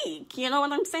the week, you know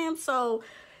what I'm saying? So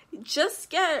just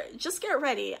get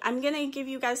ready. I'm gonna give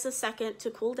you guys a second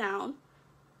to cool down,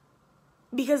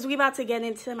 because we about to get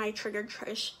into my trigger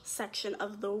trish section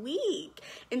of the week.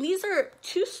 And these are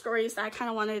two stories that I kind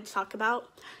of wanted to talk about.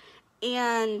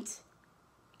 And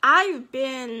I'm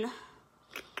going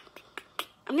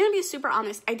to be super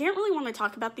honest. I didn't really want to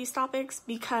talk about these topics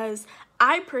because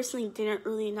I personally didn't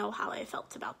really know how I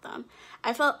felt about them.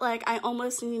 I felt like I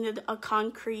almost needed a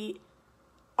concrete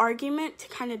argument to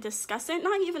kind of discuss it.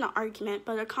 Not even an argument,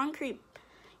 but a concrete,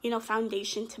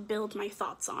 foundation to build my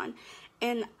thoughts on.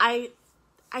 And I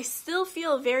still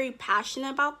feel very passionate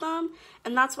about them,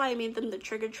 and that's why I made them the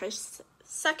trigger trish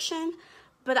section.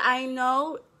 But I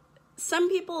know some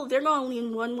people, they're going to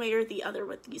lean one way or the other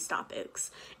with these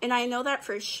topics, and I know that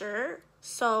for sure.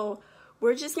 So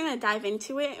we're just going to dive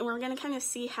into it, and we're going to kind of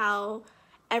see how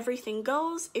everything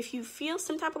goes. If you feel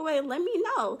some type of way, let me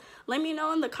know. Let me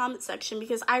know in the comment section,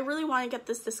 because I really want to get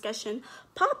this discussion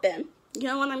popping. You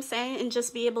know what I'm saying? And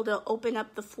just be able to open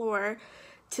up the floor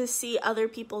to see other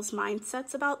people's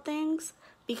mindsets about things,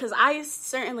 because I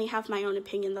certainly have my own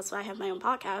opinion. That's why I have my own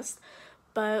podcast.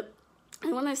 But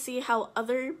I want to see how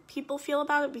other people feel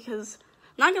about it, because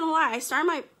I'm not gonna lie, I surround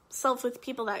myself with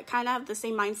people that kind of have the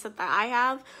same mindset that I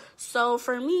have. So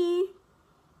for me,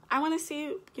 I want to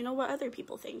see, what other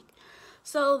people think.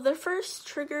 So the first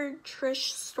trigger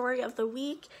trish story of the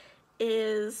week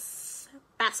is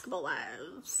Basketball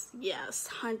Wives. Yes,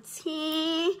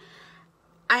 hunty.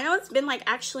 I know it's been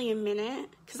actually a minute,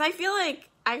 because I feel like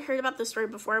I heard about the story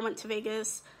before I went to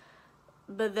Vegas,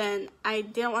 but then I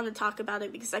didn't want to talk about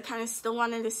it because I kind of still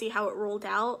wanted to see how it rolled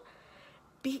out.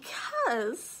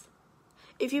 Because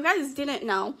if you guys didn't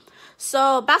know,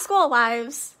 so Basketball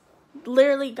Wives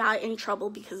literally got in trouble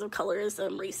because of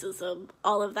colorism, racism,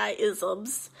 all of that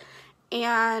isms,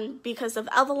 and because of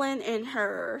Evelyn and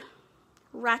her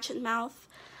ratchet mouth.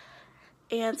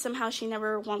 And somehow she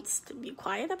never wants to be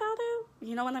quiet about it.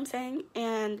 You know what I'm saying?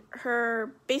 And her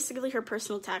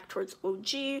personal attack towards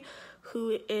OG,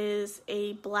 who is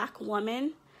a black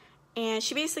woman. And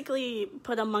she basically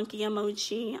put a monkey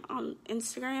emoji on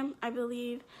Instagram, I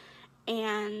believe.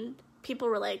 And people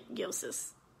were like, yo,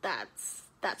 sis, that's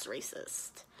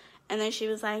racist. And then she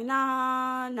was like,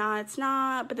 nah, it's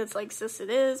not. But it's like, sis, it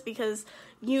is. Because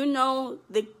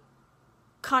the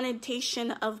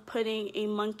connotation of putting a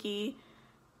monkey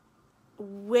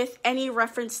with any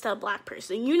reference to a black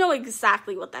person. You know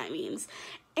exactly what that means.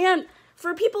 And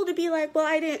for people to be like, well,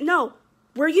 I didn't know.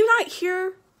 Were you not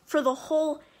here for the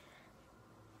whole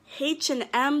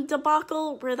H&M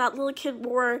debacle where that little kid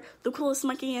wore the coolest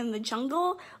monkey in the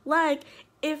jungle?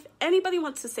 If anybody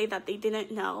wants to say that they didn't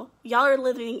know, y'all are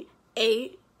living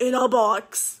A, in a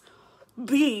box,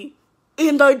 B,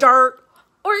 in the dark,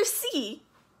 or C,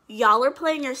 y'all are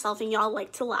playing yourself and y'all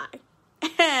like to lie.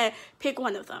 Pick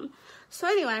one of them. So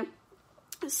anyway,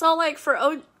 for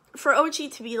OG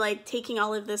to be taking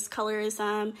all of this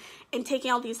colorism and taking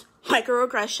all these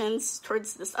microaggressions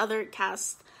towards this other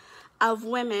cast of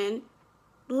women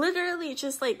literally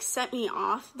just set me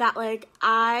off. That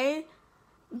I,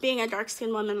 being a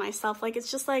dark-skinned woman myself,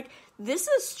 it's just this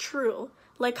is true.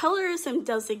 Colorism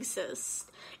does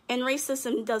exist, and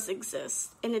racism does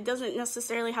exist, and it doesn't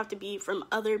necessarily have to be from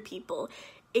other people.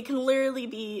 It can literally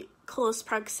be close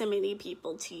proximity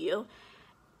people to you.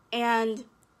 And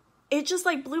it just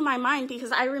blew my mind,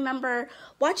 because I remember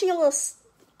watching a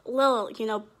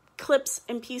little clips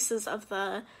and pieces of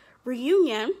the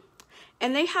reunion,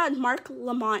 and they had Mark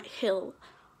Lamont Hill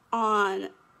on.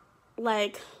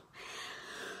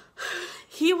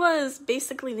 He was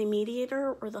basically the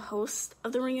mediator or the host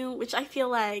of the reunion, which I feel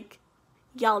like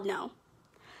y'all know.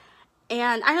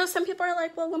 And I know some people are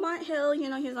like, well, Lamont Hill, he's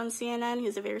on CNN.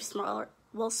 He's a very smart,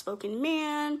 well-spoken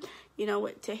man,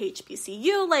 went to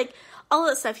HBCU, all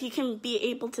that stuff. He can be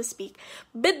able to speak.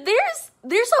 But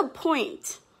there's a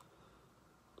point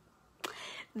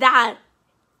that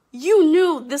you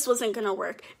knew this wasn't going to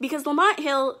work. Because Lamont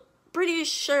Hill, pretty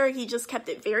sure he just kept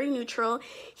it very neutral.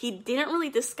 He didn't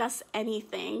really discuss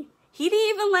anything. He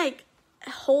didn't even,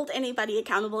 hold anybody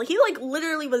accountable. He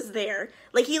literally was there.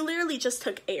 He literally just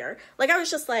took air. I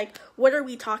was just what are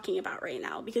we talking about right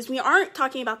now? Because we aren't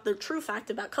talking about the true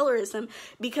fact about colorism,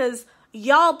 because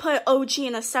y'all put OG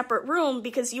in a separate room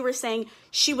because you were saying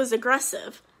she was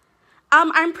aggressive.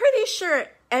 I'm pretty sure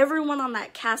everyone on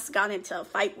that cast got into a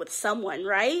fight with someone,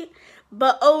 right?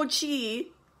 But OG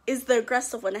is the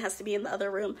aggressive one that has to be in the other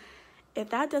room. If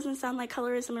that doesn't sound like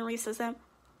colorism and racism,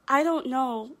 I don't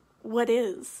know what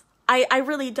is. I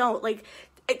really don't. Like,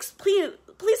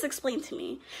 please explain to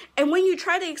me. And when you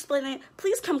try to explain it,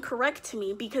 please come correct to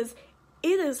me, because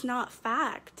it is not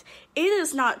fact. It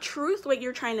is not truth what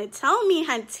you're trying to tell me,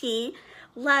 Hunty.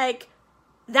 Like,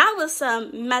 that was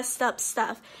some messed up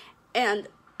stuff. And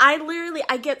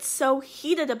I get so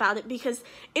heated about it, because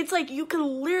it's like you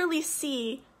can literally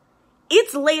see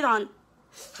it's laid on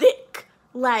thick,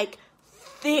 like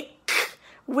thick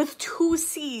with 2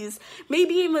 C's.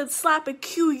 Maybe even slap a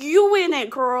QU in it,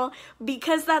 girl,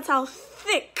 because that's how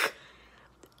thick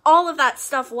all of that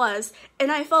stuff was.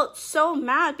 And I felt so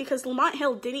mad because Mark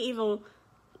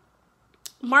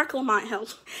Lamont Hill,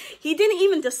 he didn't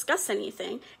even discuss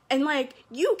anything. And like,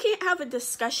 you can't have a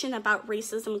discussion about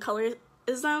racism,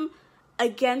 colorism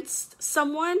against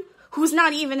someone who's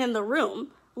not even in the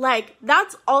room. Like,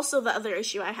 that's also the other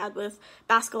issue I had with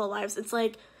Basketball Wives. It's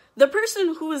like, the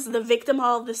person who is the victim of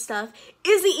all this stuff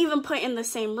isn't even put in the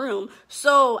same room.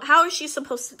 So how is she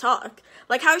supposed to talk?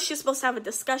 Like, how is she supposed to have a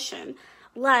discussion?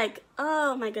 Like,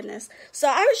 oh my goodness. So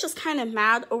I was just kind of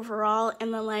mad overall.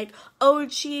 And then like,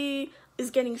 OG is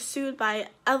getting sued by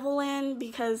Evelyn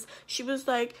because she was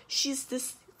like,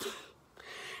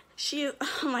 oh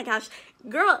my gosh,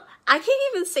 girl, I can't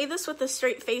even say this with a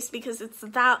straight face because it's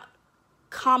that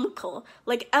comical.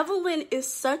 Like, Evelyn is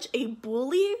such a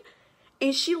bully,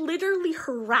 and she literally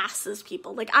harasses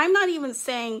people. Like, I'm not even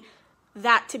saying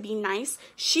that to be nice.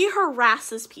 She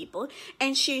harasses people,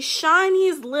 and she's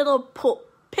Shawnee's little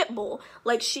pit bull.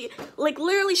 Like,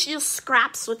 literally she just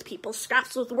scraps with people,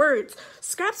 scraps with words,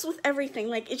 scraps with everything.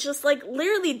 Like, it's just like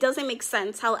literally doesn't make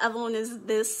sense how Evelyn is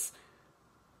this.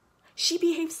 She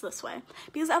behaves this way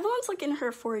because Evelyn's like in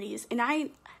her 40s, and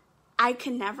I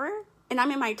can never. And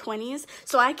I'm in my 20s,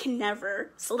 so I can never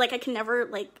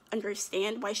like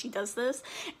understand why she does this.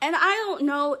 And I don't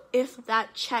know if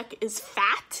that check is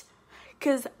fat,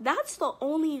 because that's the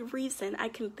only reason I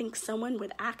can think someone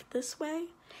would act this way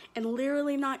and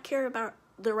literally not care about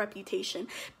their reputation.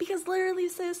 Because literally,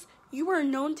 sis, you are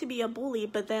known to be a bully,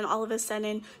 but then all of a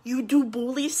sudden you do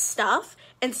bully stuff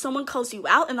and someone calls you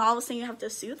out, and all of a sudden you have to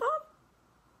sue them?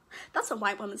 That's some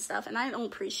white woman stuff, and I don't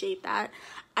appreciate that.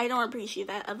 I don't appreciate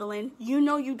that, Evelyn. You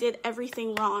know you did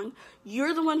everything wrong.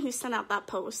 You're the one who sent out that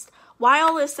post. Why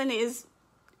all of a sudden is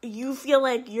you feel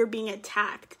like you're being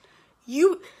attacked?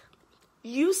 You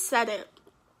said it.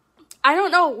 I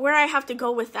don't know where I have to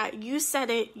go with that. You said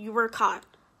it. You were caught.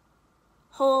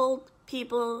 Hold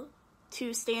people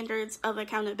to standards of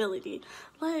accountability.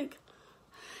 Like,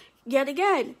 yet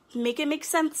again, make it make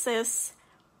sense, sis.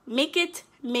 Make it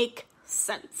make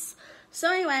sense.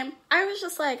 So anyway, I was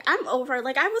just like, I'm over.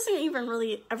 Like, I wasn't even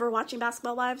really ever watching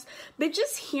Basketball Wives, but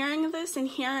just hearing this and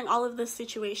hearing all of this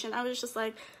situation, I was just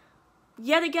like,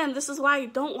 yet again, this is why I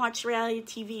don't watch reality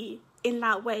TV in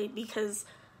that way, because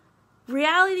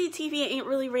reality TV ain't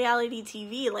really reality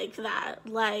TV like that.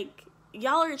 Like,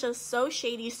 y'all are just so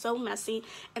shady, so messy,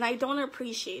 and I don't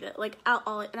appreciate it, like, at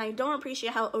all. And I don't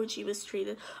appreciate how OG was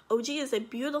treated. OG is a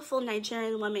beautiful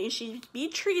Nigerian woman, and she should be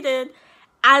treated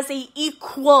as a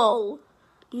equal,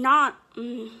 not,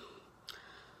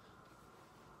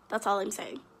 that's all I'm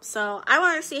saying. So I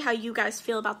want to see how you guys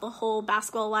feel about the whole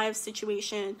Basketball Wives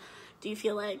situation. Do you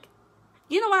feel like,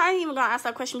 you know what, I ain't even gonna ask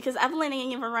that question because Evelyn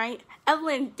ain't even right.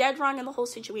 Evelyn dead wrong in the whole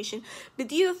situation. But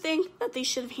do you think that they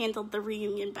should have handled the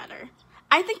reunion better?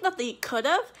 I think that they could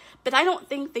have, but I don't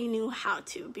think they knew how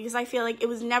to, because I feel like it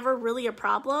was never really a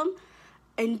problem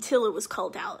until it was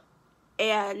called out.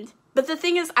 But the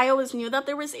thing is, I always knew that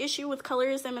there was issue with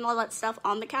colorism and all that stuff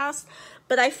on the cast,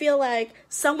 but I feel like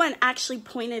someone actually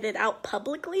pointed it out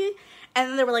publicly, and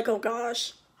then they were like, oh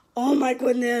gosh, oh my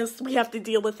goodness, we have to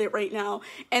deal with it right now.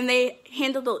 And they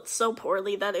handled it so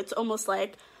poorly that it's almost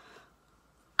like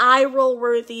eye roll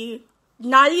worthy,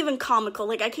 not even comical.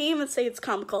 Like, I can't even say it's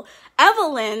comical.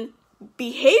 Evelyn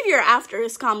behavior after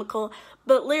is comical,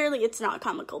 but literally it's not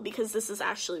comical because this is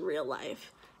actually real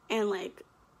life. And like,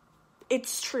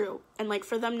 it's true. And like,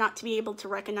 for them not to be able to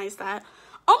recognize that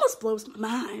almost blows my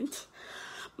mind.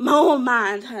 My whole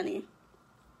mind, honey.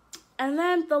 And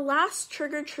then the last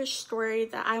Trigger Trish story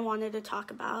that I wanted to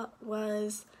talk about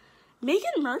was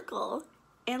Meghan Markle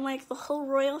and like the whole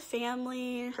royal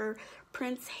family, her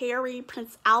Prince Harry,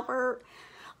 Prince Albert.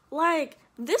 Like,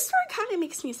 this story kind of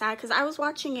makes me sad because I was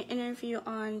watching an interview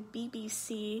on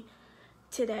BBC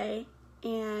today,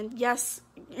 And yes,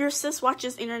 your sis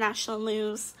watches international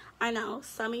news. I know,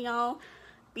 some of y'all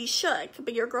be shook,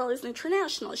 but your girl is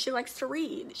international. She likes to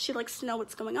read. She likes to know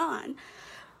what's going on.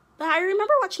 But I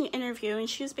remember watching an interview, and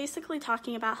she was basically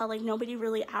talking about how, like, nobody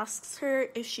really asks her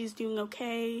if she's doing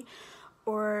okay,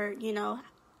 or, you know,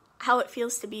 how it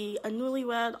feels to be a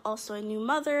newlywed, also a new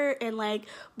mother, and, like,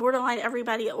 borderline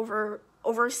everybody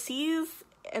overseas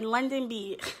in London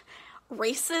be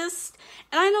racist.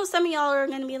 And I know some of y'all are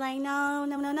going to be like, no.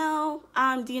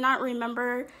 Do you not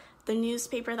remember the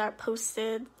newspaper that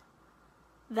posted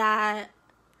that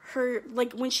her,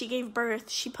 like, when she gave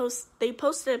birth, they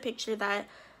posted a picture that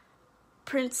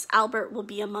Prince Albert will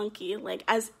be a monkey, like,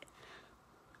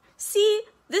 see,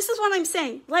 this is what I'm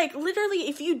saying, like, literally,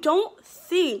 if you don't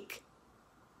think,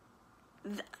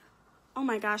 oh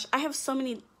my gosh, I have so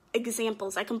many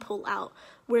examples I can pull out,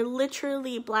 where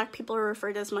literally black people are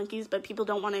referred as monkeys, but people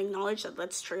don't want to acknowledge that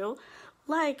that's true,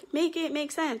 like, make it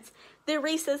make sense, their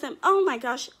racism, oh my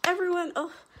gosh, everyone,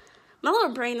 oh, my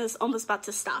little brain is almost about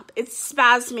to stop, it's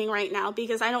spasming right now,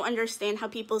 because I don't understand how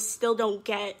people still don't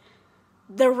get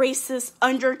the racist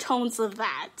undertones of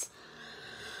that.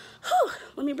 Whew,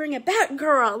 let me bring it back,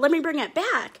 girl. Let me bring it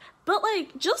back. But,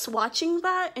 like, just watching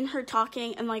that and her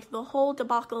talking and, like, the whole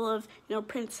debacle of, you know,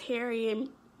 Prince Harry and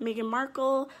Meghan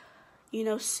Markle, you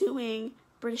know, suing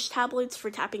British tabloids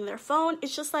for tapping their phone.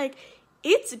 It's just, like,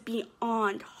 it's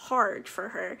beyond hard for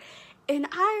her. And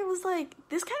I was like,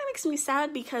 this kind of makes me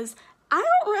sad because I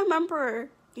don't remember,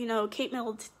 you know, Kate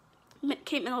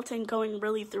Middleton going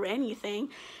really through anything.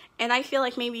 And I feel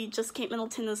like maybe just Kate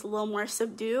Middleton is a little more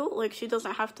subdued. Like, she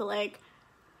doesn't have to, like,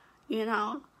 you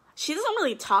know, she doesn't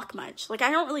really talk much. Like,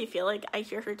 I don't really feel like I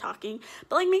hear her talking.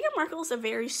 But, like, Meghan Markle is a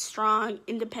very strong,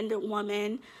 independent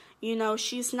woman. You know,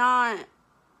 she's not,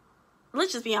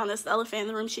 let's just be honest, the elephant in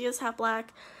the room, she is half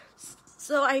black.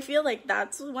 So I feel like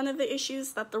that's one of the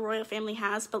issues that the royal family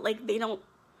has. But, like, I don't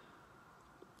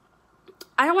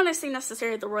want to say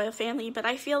necessarily the royal family, but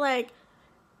I feel like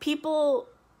people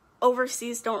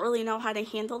overseas don't really know how to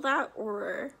handle that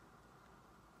or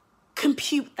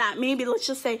compute that. Maybe let's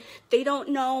just say they don't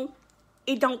know,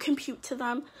 it don't compute to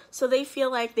them, so they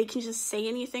feel like they can just say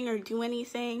anything or do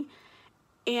anything,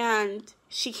 and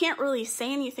she can't really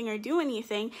say anything or do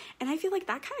anything. And I feel like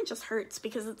that kind of just hurts,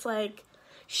 because it's like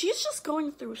she's just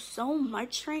going through so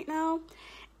much right now,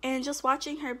 and just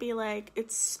watching her be like,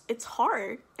 it's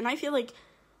hard. And I feel like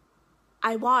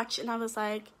I watch and I was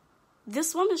like,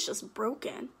 this woman's just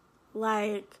broken.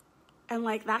 Like, and,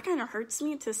 like, that kind of hurts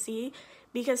me to see,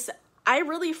 because I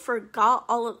really forgot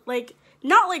all of, like,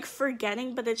 not, like,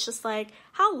 forgetting, but it's just, like,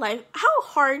 how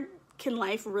hard can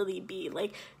life really be?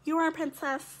 Like, you are a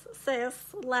princess, sis,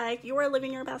 like, you are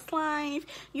living your best life,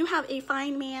 you have a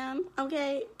fine man,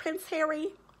 okay, Prince Harry,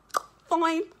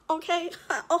 fine, okay,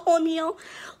 a whole meal,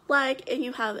 like, and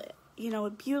you have, you know, a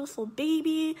beautiful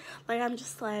baby, like, I'm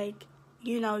just, like,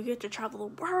 you know, you get to travel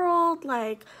the world,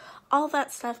 like, all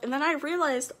that stuff. And then I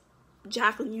realized,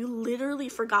 Jacqueline, you literally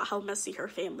forgot how messy her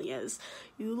family is.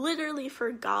 You literally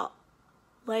forgot,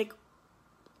 like,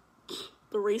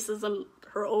 the racism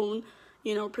her own,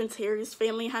 you know, Prince Harry's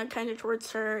family had kind of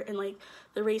towards her, and, like,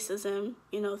 the racism,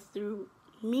 you know, through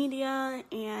media,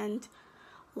 and,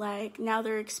 like, now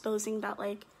they're exposing that,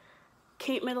 like,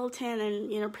 Kate Middleton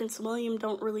and, you know, Prince William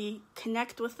don't really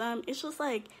connect with them. It's just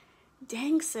like,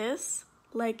 dang, sis.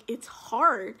 Like, it's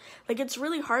hard. Like, it's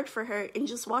really hard for her. And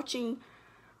just watching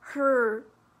her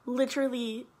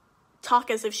literally talk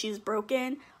as if she's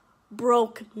broken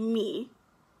broke me.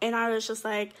 And I was just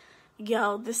like,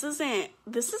 yo, this isn't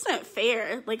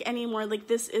fair, like, anymore. Like,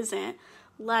 this isn't.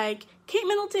 Like, Kate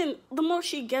Middleton, the most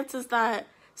she gets is that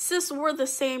sis wore the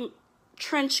same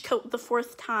trench coat the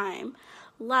fourth time.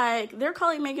 Like, they're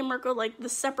calling Meghan Markle, like, the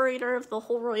separator of the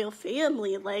whole royal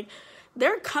family. Like,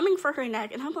 they're coming for her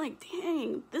neck, and I'm like,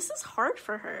 dang, this is hard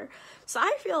for her. So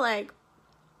I feel like,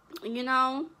 you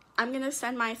know, I'm gonna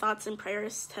send my thoughts and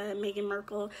prayers to Meghan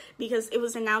Markle, because it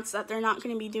was announced that they're not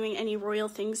gonna be doing any royal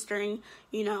things during,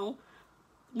 you know,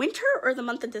 winter or the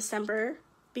month of December,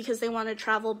 because they want to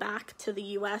travel back to the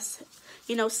US,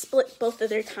 you know, split both of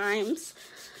their times,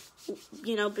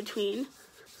 you know, between,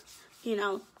 you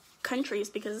know, countries,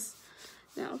 because,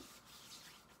 you know,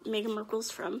 Meghan Markle's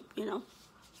from, you know,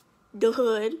 the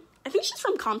hood. I think she's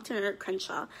from Compton or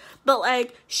Crenshaw, but,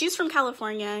 like, she's from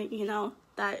California, you know,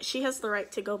 that she has the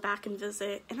right to go back and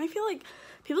visit. And I feel like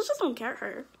people just don't get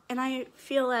her, and I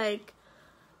feel like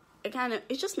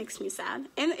it just makes me sad.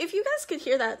 And if you guys could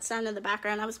hear that sound in the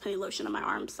background, I was putting lotion on my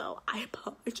arm, so I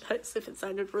apologize if it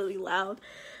sounded really loud.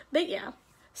 But yeah,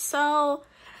 so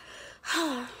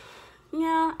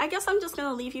yeah, I guess I'm just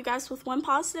gonna leave you guys with one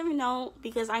positive note,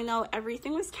 because I know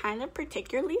everything was kind of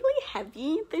particularly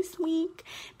heavy this week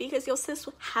because your sis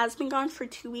has been gone for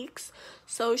 2 weeks.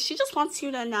 So she just wants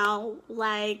you to know,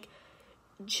 like,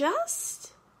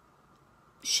 just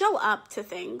show up to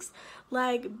things.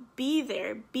 Like, be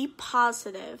there, be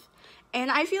positive. And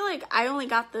I feel like I only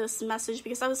got this message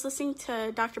because I was listening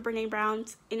to Dr. Brene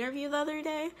Brown's interview the other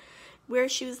day, where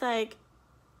she was like,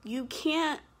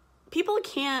 people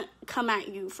can't come at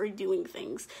you for doing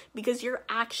things because you're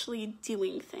actually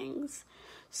doing things.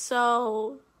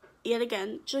 So, yet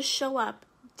again, just show up,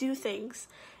 do things,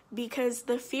 because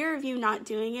the fear of you not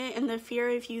doing it and the fear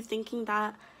of you thinking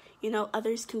that,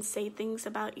 others can say things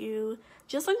about you,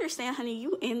 just understand, honey,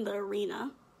 you in the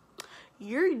arena.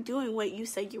 You're doing what you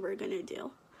said you were going to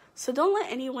do. So don't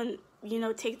let anyone,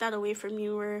 take that away from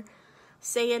you or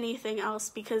say anything else,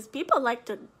 because people like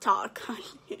to talk.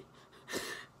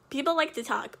 People like to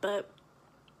talk, but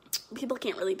people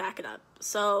can't really back it up.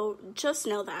 So just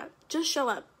know that. Just show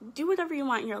up. Do whatever you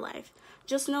want in your life.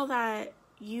 Just know that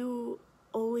you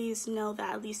always know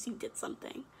that at least you did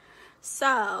something.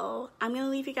 So I'm going to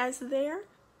leave you guys there.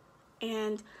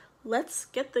 And let's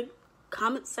get the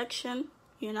comment section,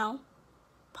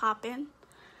 popping.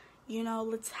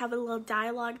 Let's have a little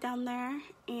dialogue down there.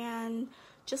 And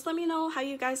just let me know how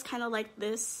you guys kind of like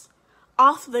this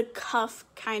off the cuff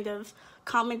kind of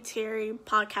commentary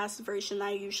podcast version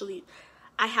that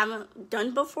I haven't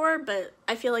done before, but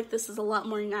I feel like this is a lot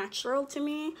more natural to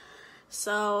me.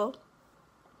 So,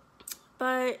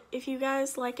 but if you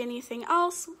guys like anything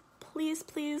else,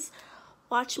 please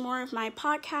watch more of my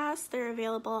podcasts. They're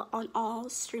available on all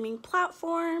streaming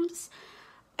platforms,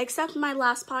 except my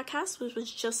last podcast, which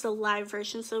was just a live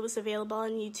version, so it was available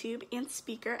on YouTube and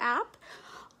Speaker app.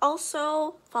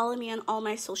 Also, follow me on all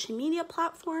my social media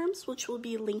platforms, which will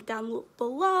be linked down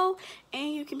below,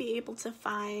 and you can be able to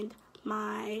find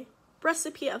my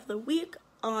recipe of the week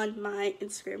on my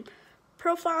Instagram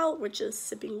profile, which is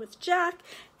SippingwithJack.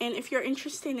 And if you're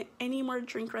interested in any more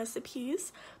drink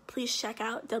recipes, please check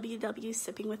out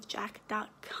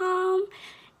www.sippingwithjack.com.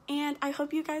 And I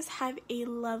hope you guys have a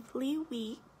lovely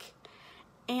week,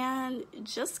 and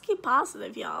just keep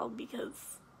positive, y'all,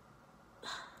 because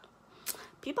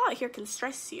people out here can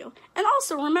stress you. And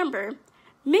also remember,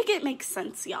 make it make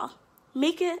sense, y'all.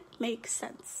 Make it make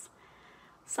sense.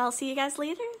 So I'll see you guys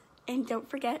later. And don't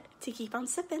forget to keep on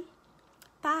sipping.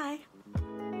 Bye.